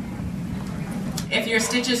 If your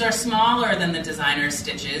stitches are smaller than the designer's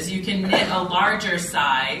stitches, you can knit a larger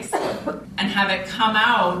size and have it come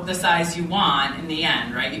out the size you want in the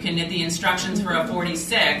end, right? You can knit the instructions for a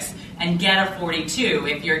 46 and get a 42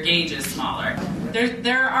 if your gauge is smaller.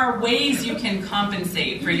 There are ways you can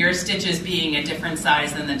compensate for your stitches being a different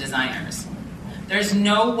size than the designer's. There's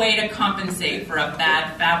no way to compensate for a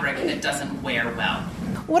bad fabric that doesn't wear well.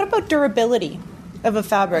 What about durability of a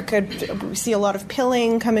fabric? We see a lot of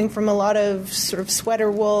pilling coming from a lot of sort of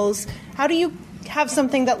sweater wools. How do you have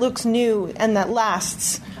something that looks new and that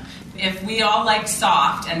lasts? If we all like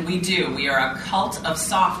soft, and we do, we are a cult of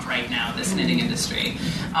soft right now, this knitting industry,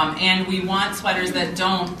 and we want sweaters that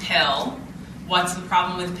don't pill. What's the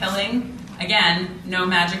problem with pilling? Again, no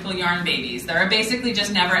magical yarn babies. There are basically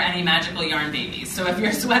just never any magical yarn babies. So if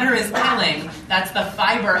your sweater is pilling, that's the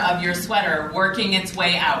fiber of your sweater working its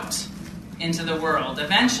way out into the world.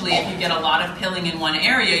 Eventually, if you get a lot of pilling in one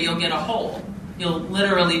area, you'll get a hole. You'll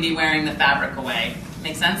literally be wearing the fabric away.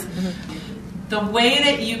 Make sense? Mm-hmm. The way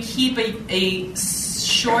that you keep a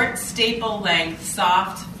short staple length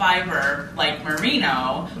soft fiber like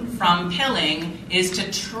merino from pilling is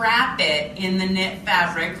to trap it in the knit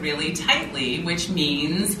fabric really tightly, which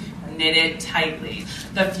means knit it tightly.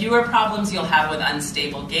 The fewer problems you'll have with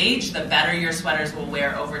unstable gauge, the better your sweaters will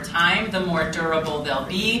wear over time, the more durable they'll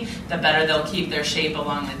be, the better they'll keep their shape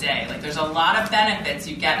along the day. Like, there's a lot of benefits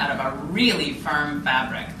you get out of a really firm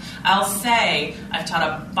fabric. I'll say I've taught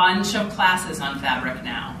a bunch of classes on fabric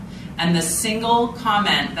now, and the single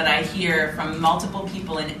comment that I hear from multiple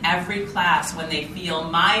people in every class when they feel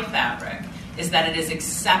my fabric is that it is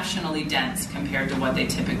exceptionally dense compared to what they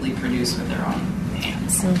typically produce with their own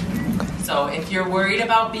hands. So if you're worried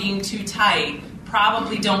about being too tight,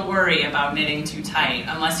 probably don't worry about knitting too tight.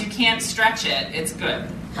 Unless you can't stretch it, it's good.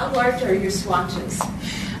 How large are your swatches?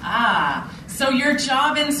 So your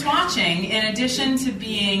job in swatching, in addition to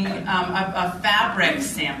being a fabric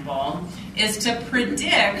sample, is to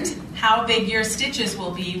predict how big your stitches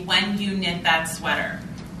will be when you knit that sweater.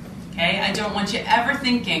 Okay? I don't want you ever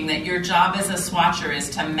thinking that your job as a swatcher is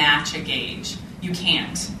to match a gauge. You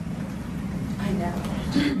can't. I know.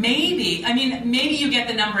 Maybe you get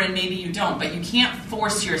the number and maybe you don't, but you can't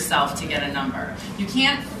force yourself to get a number. You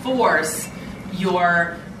can't force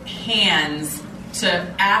your hands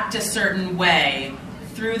to act a certain way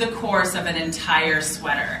through the course of an entire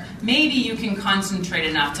sweater. Maybe you can concentrate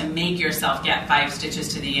enough to make yourself get 5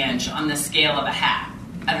 stitches to the inch on the scale of a hat.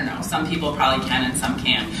 I don't know, some people probably can and some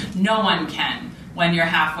can't. No one can when you're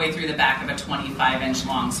halfway through the back of a 25-inch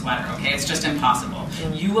long sweater, okay? It's just impossible.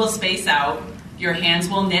 You will space out, your hands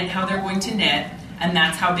will knit how they're going to knit, and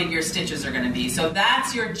that's how big your stitches are going to be. So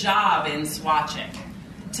that's your job in swatching,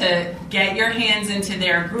 to get your hands into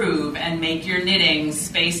their groove and make your knitting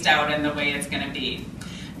spaced out in the way it's going to be.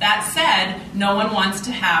 That said, no one wants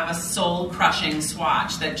to have a soul-crushing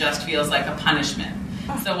swatch that just feels like a punishment.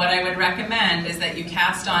 So what I would recommend is that you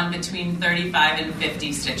cast on between 35 and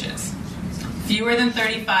 50 stitches. Fewer than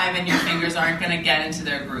 35 and your fingers aren't going to get into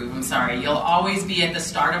their groove. I'm sorry. You'll always be at the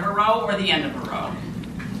start of a row or the end of a row.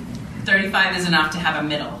 35 is enough to have a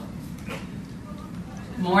middle.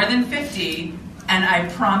 More than 50, and I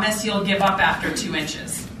promise you'll give up after 2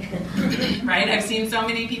 inches. Right? I've seen so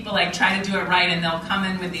many people try to do it right, and they'll come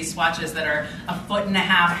in with these swatches that are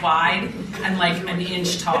 1.5 feet wide and 1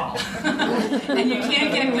 inch tall. And you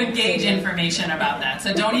can't get good gauge information about that.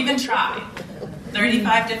 So don't even try.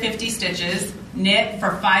 35 to 50 stitches, knit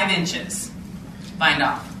for 5 inches. Bind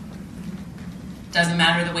off. Doesn't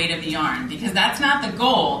matter the weight of the yarn, because that's not the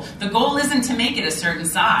goal. The goal isn't to make it a certain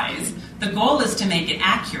size. The goal is to make it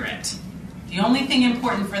accurate. The only thing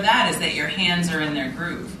important for that is that your hands are in their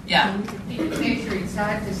groove. Yeah? Do you measure it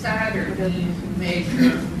side to side, or do you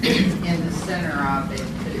measure in the center of it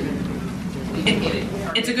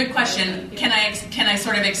It's a good question. Can I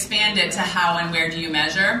sort of expand it to how and where do you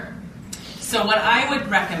measure? So what I would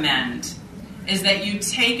recommend is that you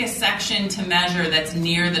take a section to measure that's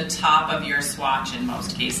near the top of your swatch in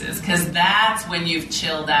most cases, because that's when you've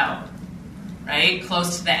chilled out. Right?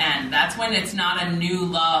 Close to the end. That's when it's not a new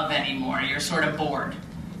love anymore. You're sort of bored.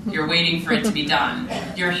 You're waiting for it to be done.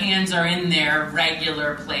 Your hands are in their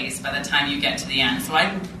regular place by the time you get to the end. So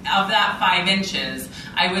of that 5 inches,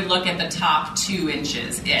 I would look at the top 2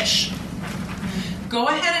 inches-ish. Go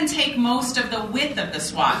ahead and take most of the width of the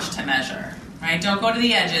swatch to measure. Right? Don't go to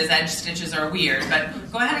the edges. Edge stitches are weird.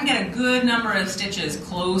 But go ahead and get a good number of stitches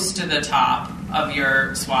close to the top of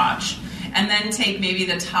your swatch. And then take maybe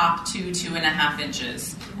the top 2.5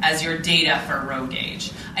 inches as your data for row gauge.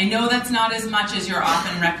 I know that's not as much as you're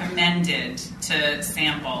often recommended to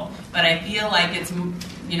sample, but I feel like it's,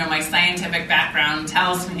 my scientific background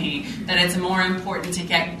tells me that it's more important to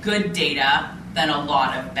get good data than a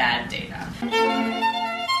lot of bad data.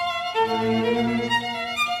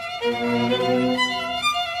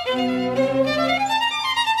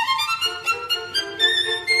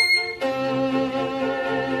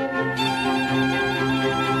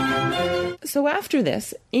 So after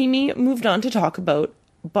this, Amy moved on to talk about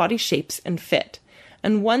body shapes and fit.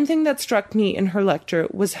 And one thing that struck me in her lecture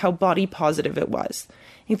was how body positive it was.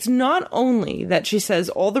 It's not only that she says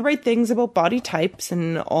all the right things about body types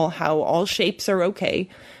and how all shapes are okay,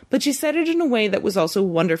 but she said it in a way that was also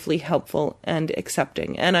wonderfully helpful and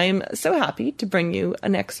accepting. And I am so happy to bring you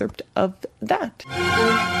an excerpt of that.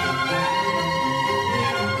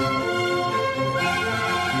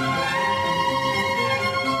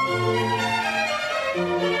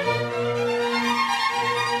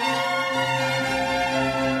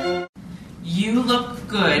 You look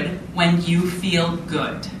good when you feel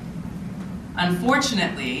good.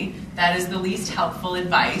 Unfortunately, that is the least helpful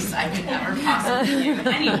advice I could ever possibly give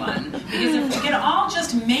anyone, because if we could all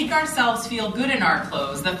just make ourselves feel good in our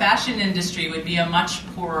clothes, the fashion industry would be a much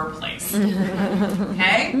poorer place.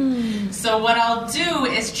 Okay? So what I'll do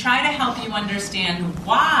is try to help you understand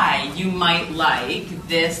why you might like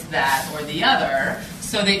this, that, or the other,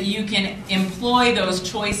 so that you can employ those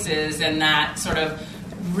choices and that sort of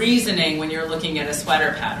reasoning when you're looking at a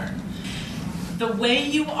sweater pattern. The way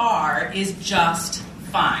you are is just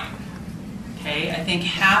fine. Okay? I think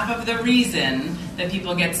half of the reason that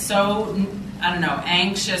people get so,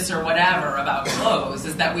 anxious or whatever about clothes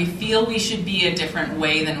is that we feel we should be a different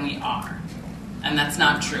way than we are. And that's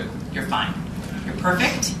not true. You're fine. You're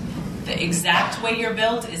perfect. The exact way you're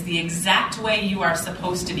built is the exact way you are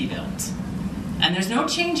supposed to be built. And there's no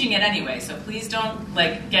changing it anyway, so please don't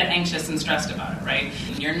get anxious and stressed about it, right?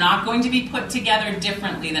 You're not going to be put together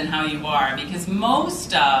differently than how you are, because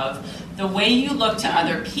most of the way you look to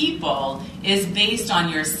other people is based on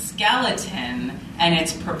your skeleton and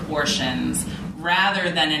its proportions rather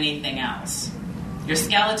than anything else. Your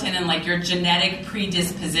skeleton and your genetic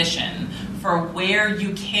predisposition for where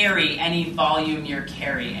you carry any volume you're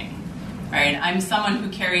carrying. right? I'm someone who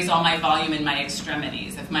carries all my volume in my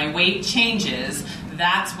extremities. If my weight changes,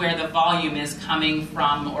 that's where the volume is coming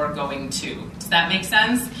from or going to. Does that make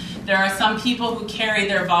sense? There are some people who carry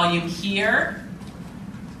their volume here.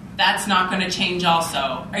 That's not going to change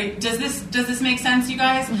also. Does this make sense, you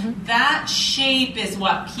guys? Mm-hmm. That shape is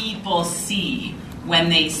what people see when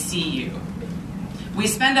they see you. We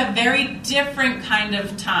spend a very different kind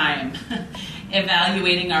of time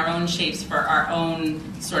evaluating our own shapes for our own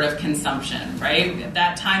sort of consumption, right?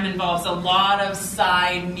 That time involves a lot of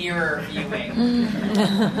side mirror viewing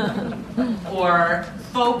or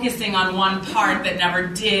focusing on one part that never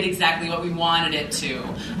did exactly what we wanted it to.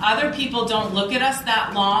 Other people don't look at us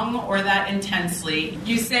that long or that intensely.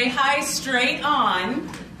 You say hi straight on,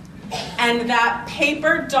 and that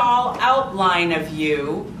paper doll outline of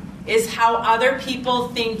you is how other people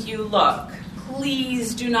think you look.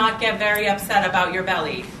 Please do not get very upset about your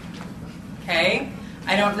belly, okay?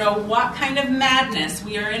 I don't know what kind of madness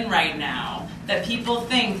we are in right now that people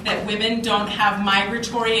think that women don't have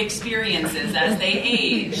migratory experiences as they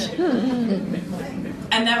age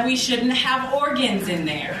and that we shouldn't have organs in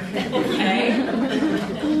there, okay?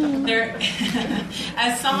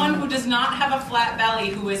 As someone who does not have a flat belly,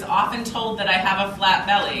 who is often told that I have a flat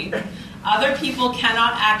belly, other people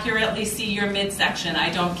cannot accurately see your midsection.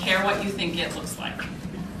 I don't care what you think it looks like.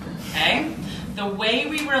 Okay? The way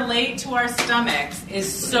we relate to our stomachs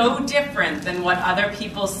is so different than what other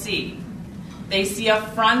people see. They see a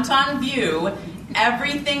front-on view.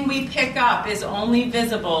 Everything we pick up is only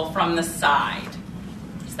visible from the side.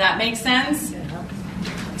 Does that make sense?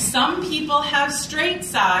 Some people have straight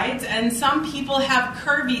sides and some people have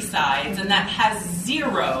curvy sides, and that has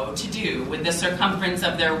zero to do with the circumference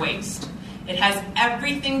of their waist. It has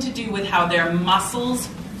everything to do with how their muscles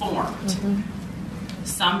formed. Mm-hmm.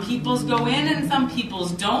 Some people's go in and some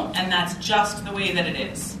people's don't, and that's just the way that it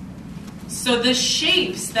is. So the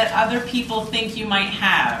shapes that other people think you might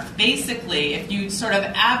have, basically, if you sort of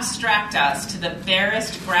abstract us to the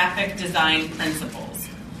barest graphic design principles,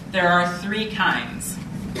 there are three kinds.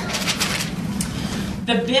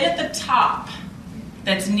 The bit at the top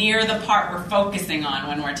that's near the part we're focusing on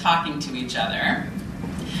when we're talking to each other,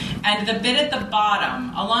 and the bit at the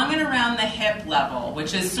bottom, along and around the hip level,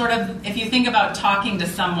 which is sort of, if you think about talking to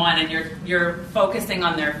someone and you're focusing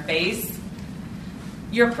on their face,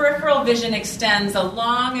 your peripheral vision extends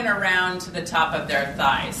along and around to the top of their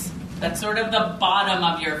thighs. That's sort of the bottom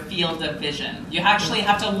of your field of vision. You actually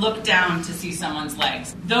have to look down to see someone's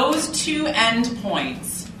legs. Those two end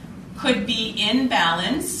points could be in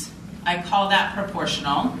balance, I call that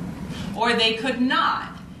proportional, or they could not,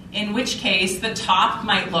 in which case the top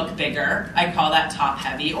might look bigger, I call that top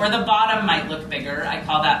heavy, or the bottom might look bigger, I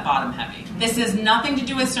call that bottom heavy. This has nothing to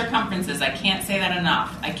do with circumferences, I can't say that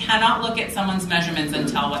enough. I cannot look at someone's measurements and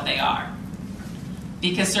tell what they are.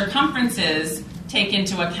 Because circumferences take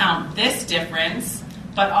into account this difference,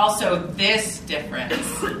 but also this difference.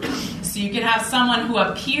 So you could have someone who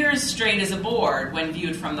appears straight as a board when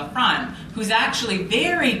viewed from the front, who's actually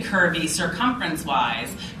very curvy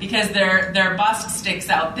circumference-wise, because their bust sticks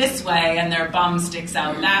out this way and their bum sticks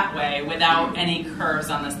out that way without any curves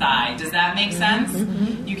on the side. Does that make sense?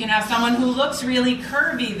 Mm-hmm. You can have someone who looks really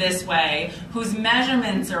curvy this way, whose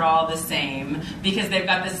measurements are all the same, because they've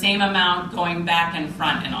got the same amount going back and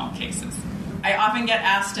front in all cases. I often get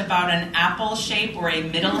asked about an apple shape or a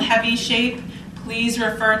middle heavy shape. Please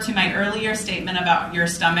refer to my earlier statement about your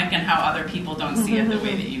stomach and how other people don't see it the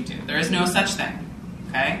way that you do. There is no such thing,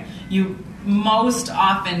 okay? Most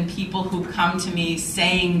often people who come to me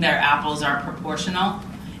saying their apples are proportional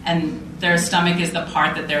and their stomach is the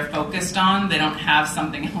part that they're focused on. They don't have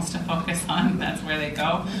something else to focus on. That's where they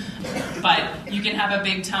go. But you can have a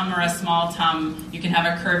big tum or a small tum. You can have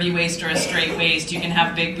a curvy waist or a straight waist. You can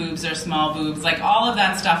have big boobs or small boobs. Like, all of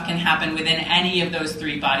that stuff can happen within any of those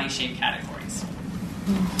three body shape categories.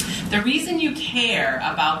 The reason you care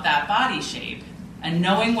about that body shape and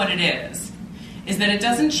knowing what it is that it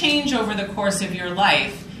doesn't change over the course of your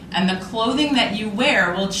life, and the clothing that you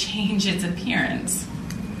wear will change its appearance.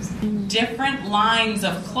 Different lines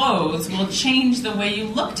of clothes will change the way you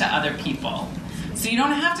look to other people. So you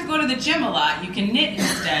don't have to go to the gym a lot. You can knit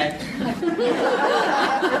instead.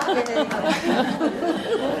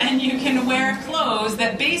 And you can wear clothes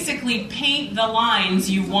that basically paint the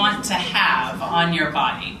lines you want to have on your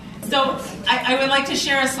body. So I would like to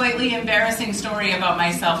share a slightly embarrassing story about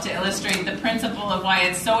myself to illustrate the principle of why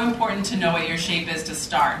it's so important to know what your shape is to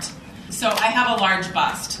start. So I have a large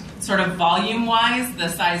bust. Sort of volume-wise, the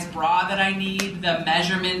size bra that I need, the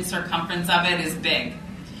measurement circumference of it is big.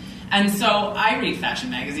 And so I read fashion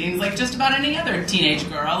magazines like just about any other teenage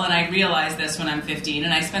girl, and I realize this when I'm 15,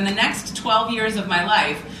 and I spend the next 12 years of my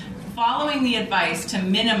life following the advice to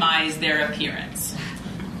minimize their appearance.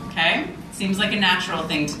 Okay? Seems like a natural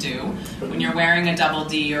thing to do when you're wearing a double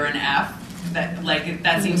D or an F.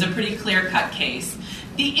 That seems a pretty clear-cut case.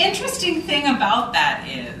 The interesting thing about that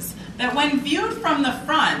is that when viewed from the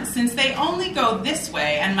front, since they only go this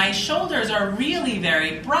way and my shoulders are really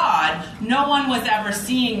very broad, no one was ever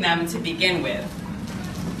seeing them to begin with.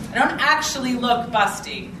 I don't actually look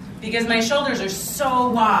busty because my shoulders are so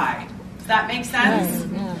wide. Does that make sense?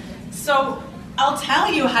 Yeah. So I'll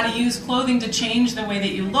tell you how to use clothing to change the way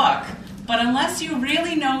that you look, but unless you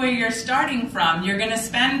really know where you're starting from, you're going to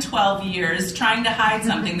spend 12 years trying to hide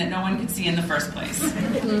something that no one could see in the first place.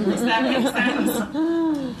 Does that make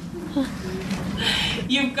sense?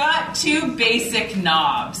 You've got two basic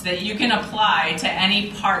knobs that you can apply to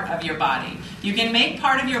any part of your body. You can make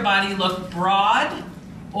part of your body look broad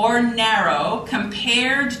or narrow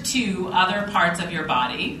compared to other parts of your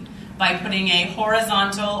body by putting a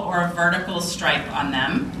horizontal or a vertical stripe on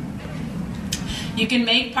them. You can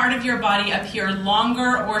make part of your body appear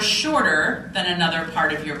longer or shorter than another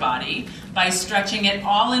part of your body by stretching it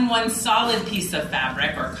all in one solid piece of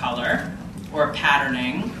fabric or color or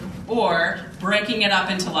patterning, or breaking it up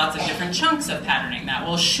into lots of different chunks of patterning. That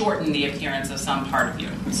will shorten the appearance of some part of you.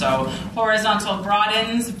 So horizontal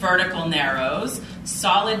broadens, vertical narrows,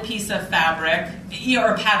 solid piece of fabric,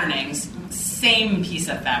 or patternings, same piece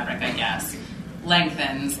of fabric, I guess,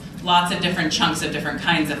 lengthens, lots of different chunks of different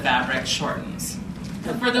kinds of fabric, shortens.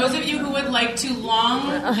 For those of you who would like to long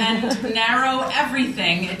and narrow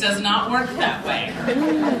everything, it does not work that way.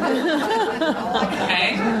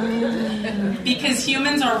 Okay? Because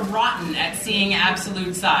humans are rotten at seeing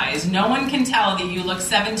absolute size. No one can tell that you look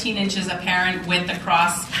 17 inches apparent width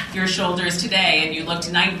across your shoulders today and you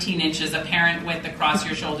looked 19 inches apparent width across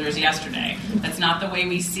your shoulders yesterday. That's not the way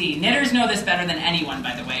we see. Knitters know this better than anyone,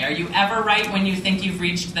 by the way. Are you ever right when you think you've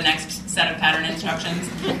reached the next set of pattern instructions?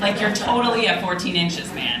 Like you're totally at 14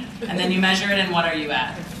 inches, man. And then you measure it and what are you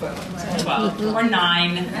at? 12. Or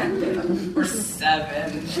 9. Or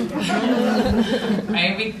 7.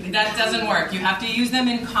 Right? That doesn't work. You have to use them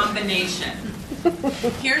in combination.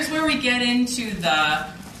 Here's where we get into the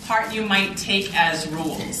part you might take as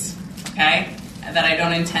rules, okay? That I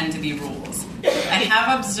don't intend to be rules. I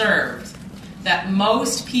have observed that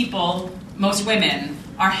most people, most women,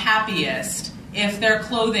 are happiest if their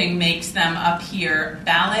clothing makes them appear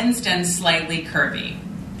balanced and slightly curvy.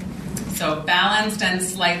 So balanced and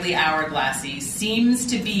slightly hourglassy seems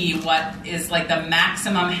to be what is like the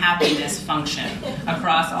maximum happiness function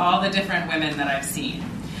across all the different women that I've seen.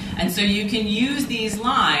 And so you can use these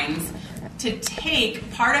lines to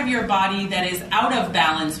take part of your body that is out of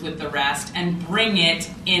balance with the rest and bring it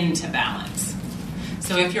into balance.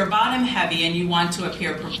 So if you're bottom heavy and you want to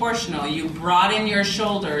appear proportional, you broaden your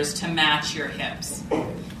shoulders to match your hips.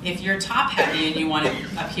 If you're top heavy and you want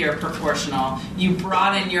to appear proportional, you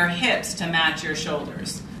broaden your hips to match your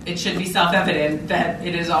shoulders. It should be self-evident that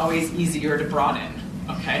it is always easier to broaden,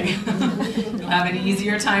 okay? You'll have an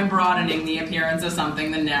easier time broadening the appearance of something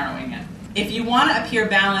than narrowing it. If you want to appear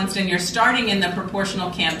balanced and you're starting in the proportional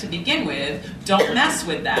camp to begin with, don't mess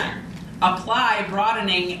with that. Apply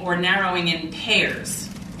broadening or narrowing in pairs.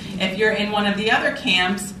 If you're in one of the other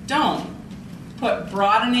camps, don't. Put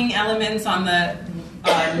broadening elements on the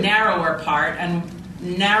narrower part and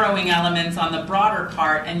narrowing elements on the broader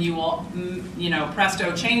part, and you will,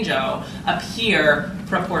 presto changeo, appear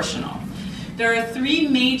proportional. There are 3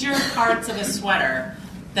 major parts of a sweater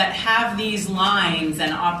that have these lines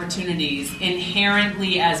and opportunities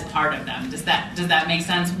inherently as part of them. Does that make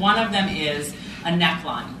sense? One of them is a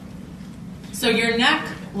neckline. So your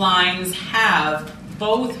necklines have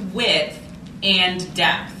both width and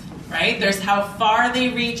depth, right? There's how far they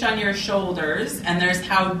reach on your shoulders, and there's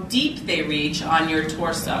how deep they reach on your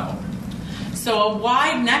torso. So a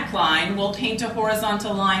wide neckline will paint a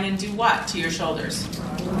horizontal line and do what to your shoulders?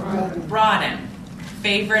 Broaden.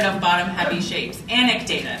 Favorite of bottom-heavy shapes.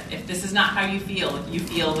 Anecdata. If this is not how you feel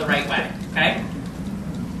the right way, okay?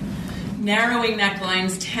 Narrowing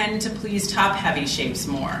necklines tend to please top-heavy shapes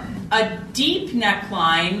more. A deep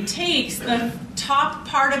neckline takes the top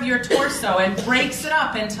part of your torso and breaks it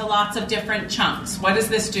up into lots of different chunks. What does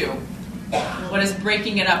this do? What does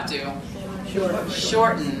breaking it up do?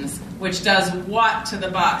 Shortens, which does what to the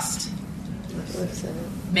bust?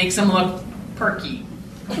 Makes them look perky.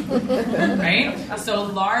 Right? So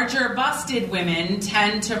larger busted women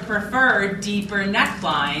tend to prefer deeper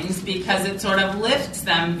necklines because it sort of lifts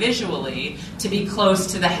them visually to be close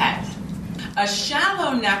to the head. A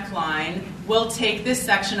shallow neckline will take this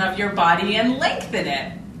section of your body and lengthen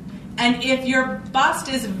it. And if your bust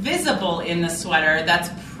is visible in the sweater, that's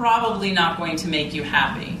probably not going to make you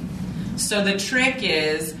happy. So the trick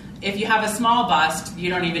is, if you have a small bust, you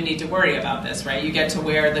don't even need to worry about this, right? You get to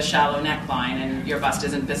wear the shallow neckline and your bust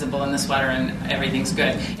isn't visible in the sweater and everything's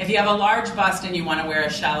good. If you have a large bust and you want to wear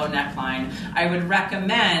a shallow neckline, I would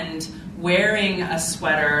recommend wearing a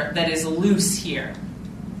sweater that is loose here,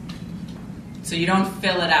 so you don't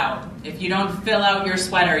fill it out. If you don't fill out your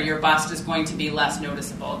sweater, your bust is going to be less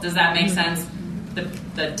noticeable. Does that make sense?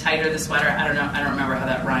 The tighter the sweater, I don't know, I don't remember how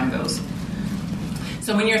that rhyme goes.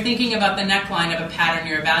 So when you're thinking about the neckline of a pattern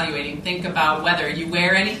you're evaluating, think about whether you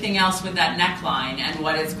wear anything else with that neckline and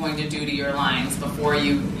what it's going to do to your lines before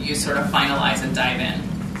you sort of finalize and dive in.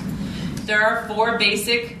 There are 4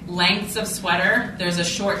 basic lengths of sweater. There's a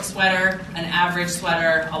short sweater, an average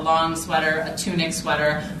sweater, a long sweater, a tunic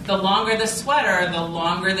sweater. The longer the sweater, the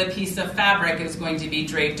longer the piece of fabric is going to be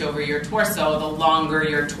draped over your torso, the longer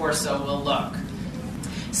your torso will look.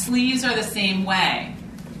 Sleeves are the same way.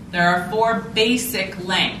 There are 4 basic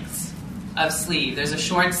lengths of sleeve. There's a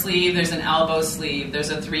short sleeve, there's an elbow sleeve,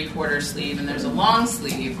 there's a 3/4 sleeve, and there's a long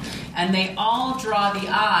sleeve. And they all draw the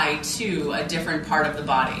eye to a different part of the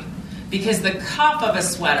body, because the cuff of a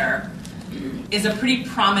sweater is a pretty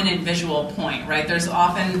prominent visual point, right? There's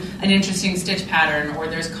often an interesting stitch pattern, or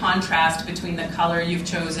there's contrast between the color you've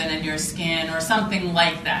chosen and your skin, or something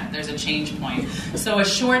like that. There's a change point. So a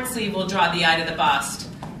short sleeve will draw the eye to the bust.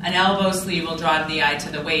 An elbow sleeve will draw the eye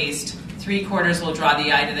to the waist. 3/4 will draw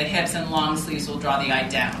the eye to the hips, and long sleeves will draw the eye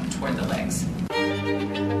down toward the legs.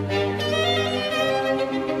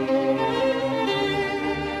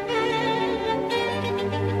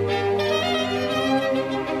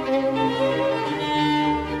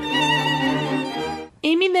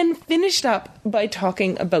 Amy then finished up by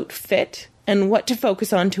talking about fit and what to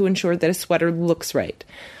focus on to ensure that a sweater looks right.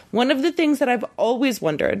 One of the things that I've always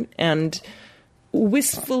wondered and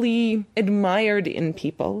wistfully admired in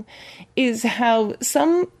people is how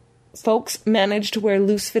some folks manage to wear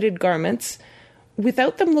loose-fitted garments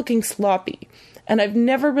without them looking sloppy. And I've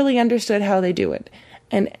never really understood how they do it.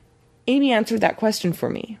 And Amy answered that question for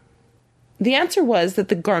me. The answer was that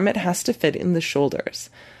the garment has to fit in the shoulders.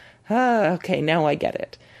 Okay, now I get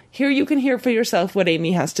it. Here you can hear for yourself what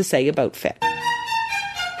Amy has to say about fit.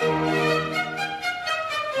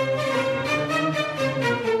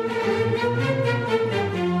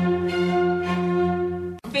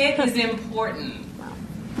 Fit is important.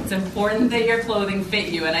 It's important that your clothing fit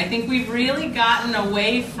you, and I think we've really gotten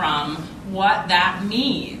away from what that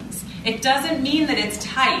means. It doesn't mean that it's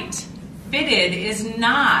tight. Fitted is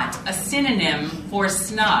not a synonym for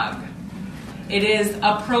snug. It is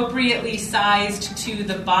appropriately sized to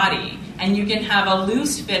the body, and you can have a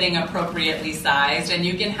loose fitting appropriately sized, and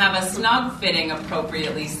you can have a snug fitting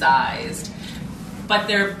appropriately sized, but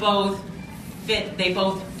they're both fit. They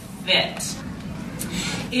both fit.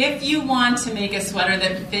 If you want to make a sweater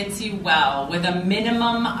that fits you well with a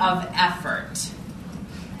minimum of effort,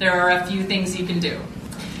 there are a few things you can do.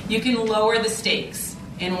 You can lower the stakes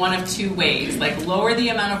in one of 2 ways, like lower the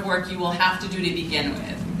amount of work you will have to do to begin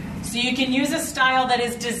with. So you can use a style that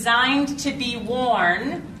is designed to be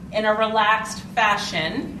worn in a relaxed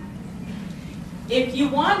fashion. If you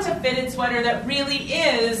want a fitted sweater that really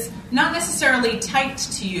is not necessarily tight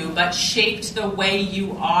to you, but shaped the way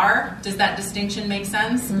you are, does that distinction make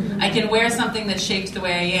sense? Mm-hmm. I can wear something that's shaped the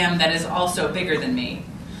way I am that is also bigger than me.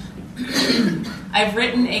 I've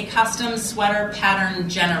written a custom sweater pattern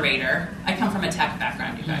generator. I come from a tech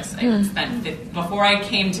background, you guys. Before I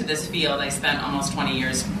came to this field, I spent almost 20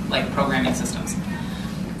 years programming systems.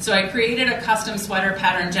 So I created a custom sweater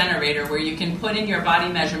pattern generator where you can put in your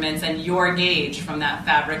body measurements and your gauge from that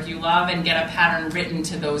fabric you love and get a pattern written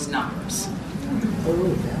to those numbers.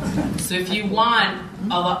 So if you want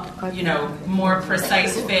a more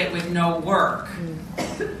precise fit with no work,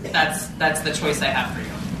 that's the choice I have for you.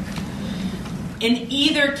 In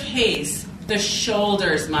either case, the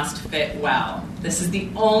shoulders must fit well. This is the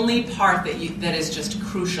only part that is just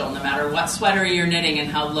crucial. No matter what sweater you're knitting and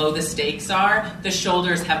how low the stakes are, the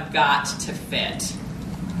shoulders have got to fit.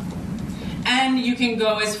 And you can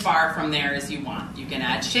go as far from there as you want. You can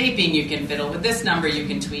add shaping, you can fiddle with this number, you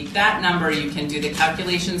can tweak that number, you can do the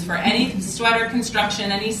calculations for any sweater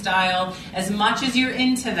construction, any style. As much as you're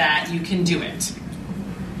into that, you can do it.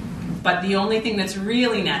 But the only thing that's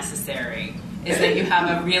really necessary is that you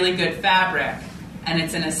have a really good fabric and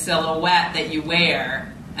it's in a silhouette that you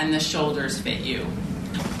wear and the shoulders fit you.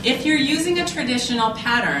 If you're using a traditional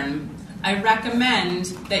pattern, I recommend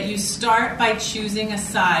that you start by choosing a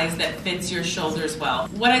size that fits your shoulders well.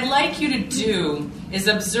 What I'd like you to do is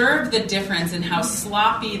observe the difference in how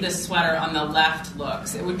sloppy the sweater on the left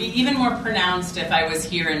looks. It would be even more pronounced if I was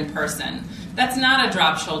here in person. That's not a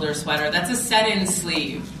drop shoulder sweater, that's a set-in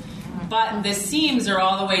sleeve. But the seams are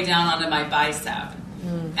all the way down onto my bicep.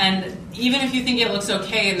 And even if you think it looks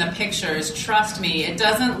okay in the pictures, trust me, it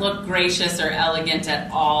doesn't look gracious or elegant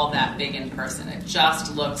at all that big in person. It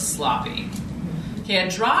just looks sloppy. Okay, a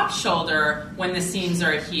drop shoulder, when the seams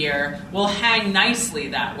are here, will hang nicely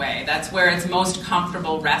that way. That's where it's most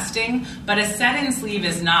comfortable resting. But a set-in sleeve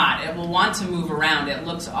is not. It will want to move around. It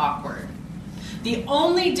looks awkward. The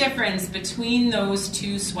only difference between those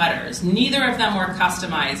two sweaters, neither of them were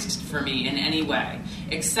customized for me in any way,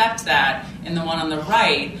 except that in the one on the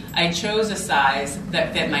right, I chose a size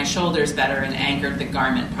that fit my shoulders better and anchored the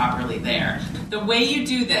garment properly there. The way you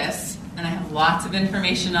do this, and I have lots of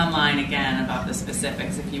information online again about the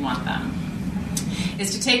specifics if you want them, is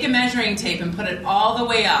to take a measuring tape and put it all the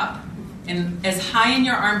way up, and as high in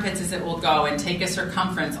your armpits as it will go, and take a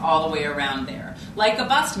circumference all the way around there. Like a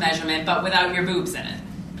bust measurement, but without your boobs in it.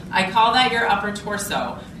 I call that your upper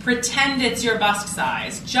torso. Pretend it's your bust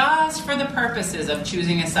size, just for the purposes of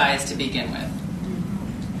choosing a size to begin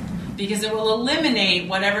with. Because it will eliminate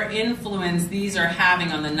whatever influence these are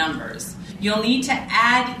having on the numbers. You'll need to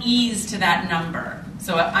add ease to that number.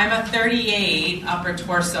 So I'm a 38 upper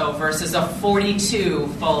torso versus a 42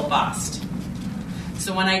 full bust.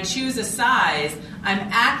 So when I choose a size, I'm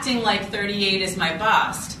acting like 38 is my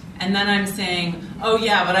bust. And then I'm saying, oh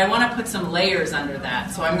yeah, but I want to put some layers under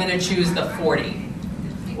that, so I'm going to choose the 40.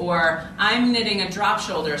 Or I'm knitting a drop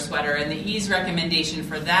shoulder sweater, and the ease recommendation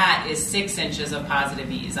for that is 6 inches of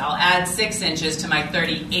positive ease. I'll add 6 inches to my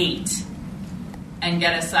 38 and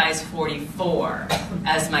get a size 44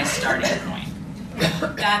 as my starting point.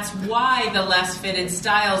 That's why the less fitted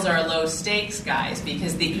styles are low stakes, guys,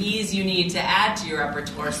 because the ease you need to add to your upper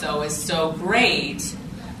torso is so great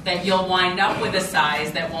that you'll wind up with a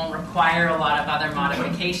size that won't require a lot of other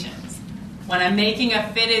modifications. When I'm making a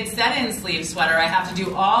fitted set-in sleeve sweater, I have to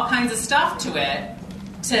do all kinds of stuff to it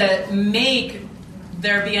to make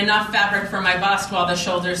there be enough fabric for my bust while the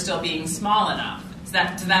shoulder's still being small enough. Does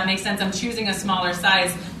that make sense? I'm choosing a smaller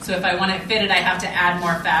size, so if I want it fitted, I have to add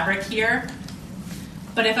more fabric here.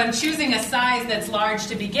 But if I'm choosing a size that's large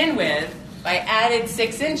to begin with, if I added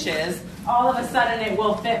 6 inches, all of a sudden it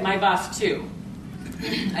will fit my bust too.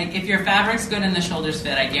 Like if your fabric's good and the shoulders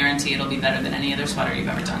fit, I guarantee it'll be better than any other sweater you've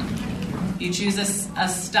ever done. You choose a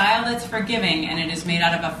style that's forgiving and it is made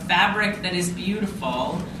out of a fabric that is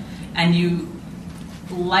beautiful and you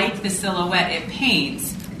like the silhouette it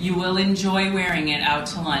paints, you will enjoy wearing it out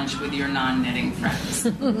to lunch with your non-knitting friends.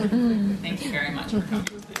 Thank you very much for coming.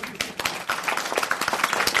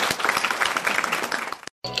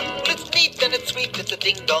 It's neat and it's sweet, it's a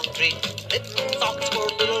ding-dong treat. Knitting socks for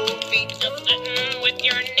little feet. Just knitting with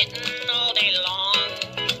your knitting all day long.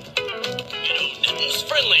 You know, knitting's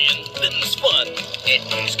friendly and knitting's fun.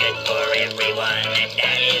 Knitting's good for everyone, and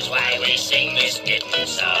that is why we sing this knitting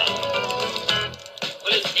song.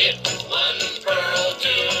 Let's knit one, purl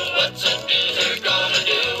two, what's a doozer gonna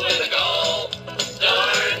do with a gall?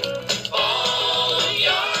 Darn, ball of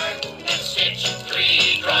yarn, and stitch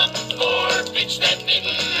 3, drop 4, pitch that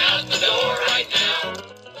knitting out the door right now.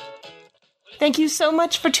 Thank you so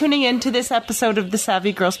much for tuning in to this episode of the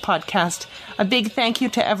Savvy Girls podcast. A big thank you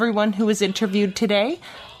to everyone who was interviewed today,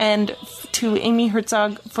 and to Amy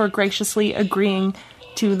Herzog for graciously agreeing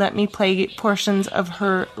to let me play portions of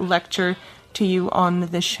her lecture to you on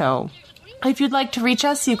the show. If you'd like to reach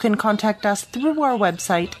us, you can contact us through our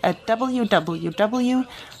website at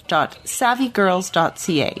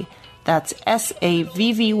www.savvygirls.ca. That's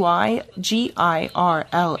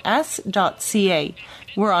SAVVYGIRLS.ca.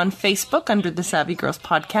 We're on Facebook under the Savvy Girls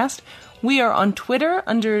Podcast. We are on Twitter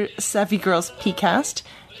under Savvy Girls PCast.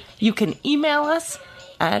 You can email us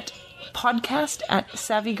at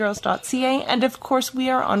podcast@savvygirls.ca. And of course, we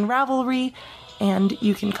are on Ravelry, and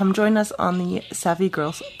you can come join us on the Savvy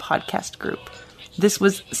Girls podcast group. This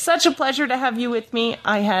was such a pleasure to have you with me.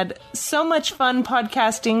 I had so much fun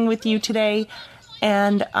podcasting with you today,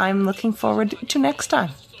 and I'm looking forward to next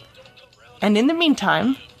time. And in the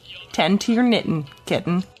meantime, tend to your knitting,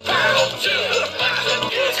 kitten.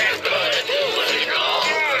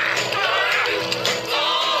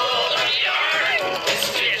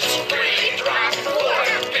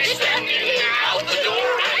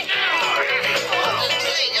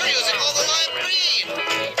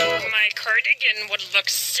 Would look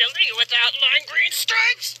silly without lime green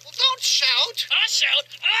stripes. Well, won't shout.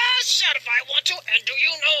 I'll shout if I want to, and do you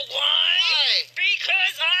know why? Why?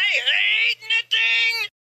 Because I hate knitting!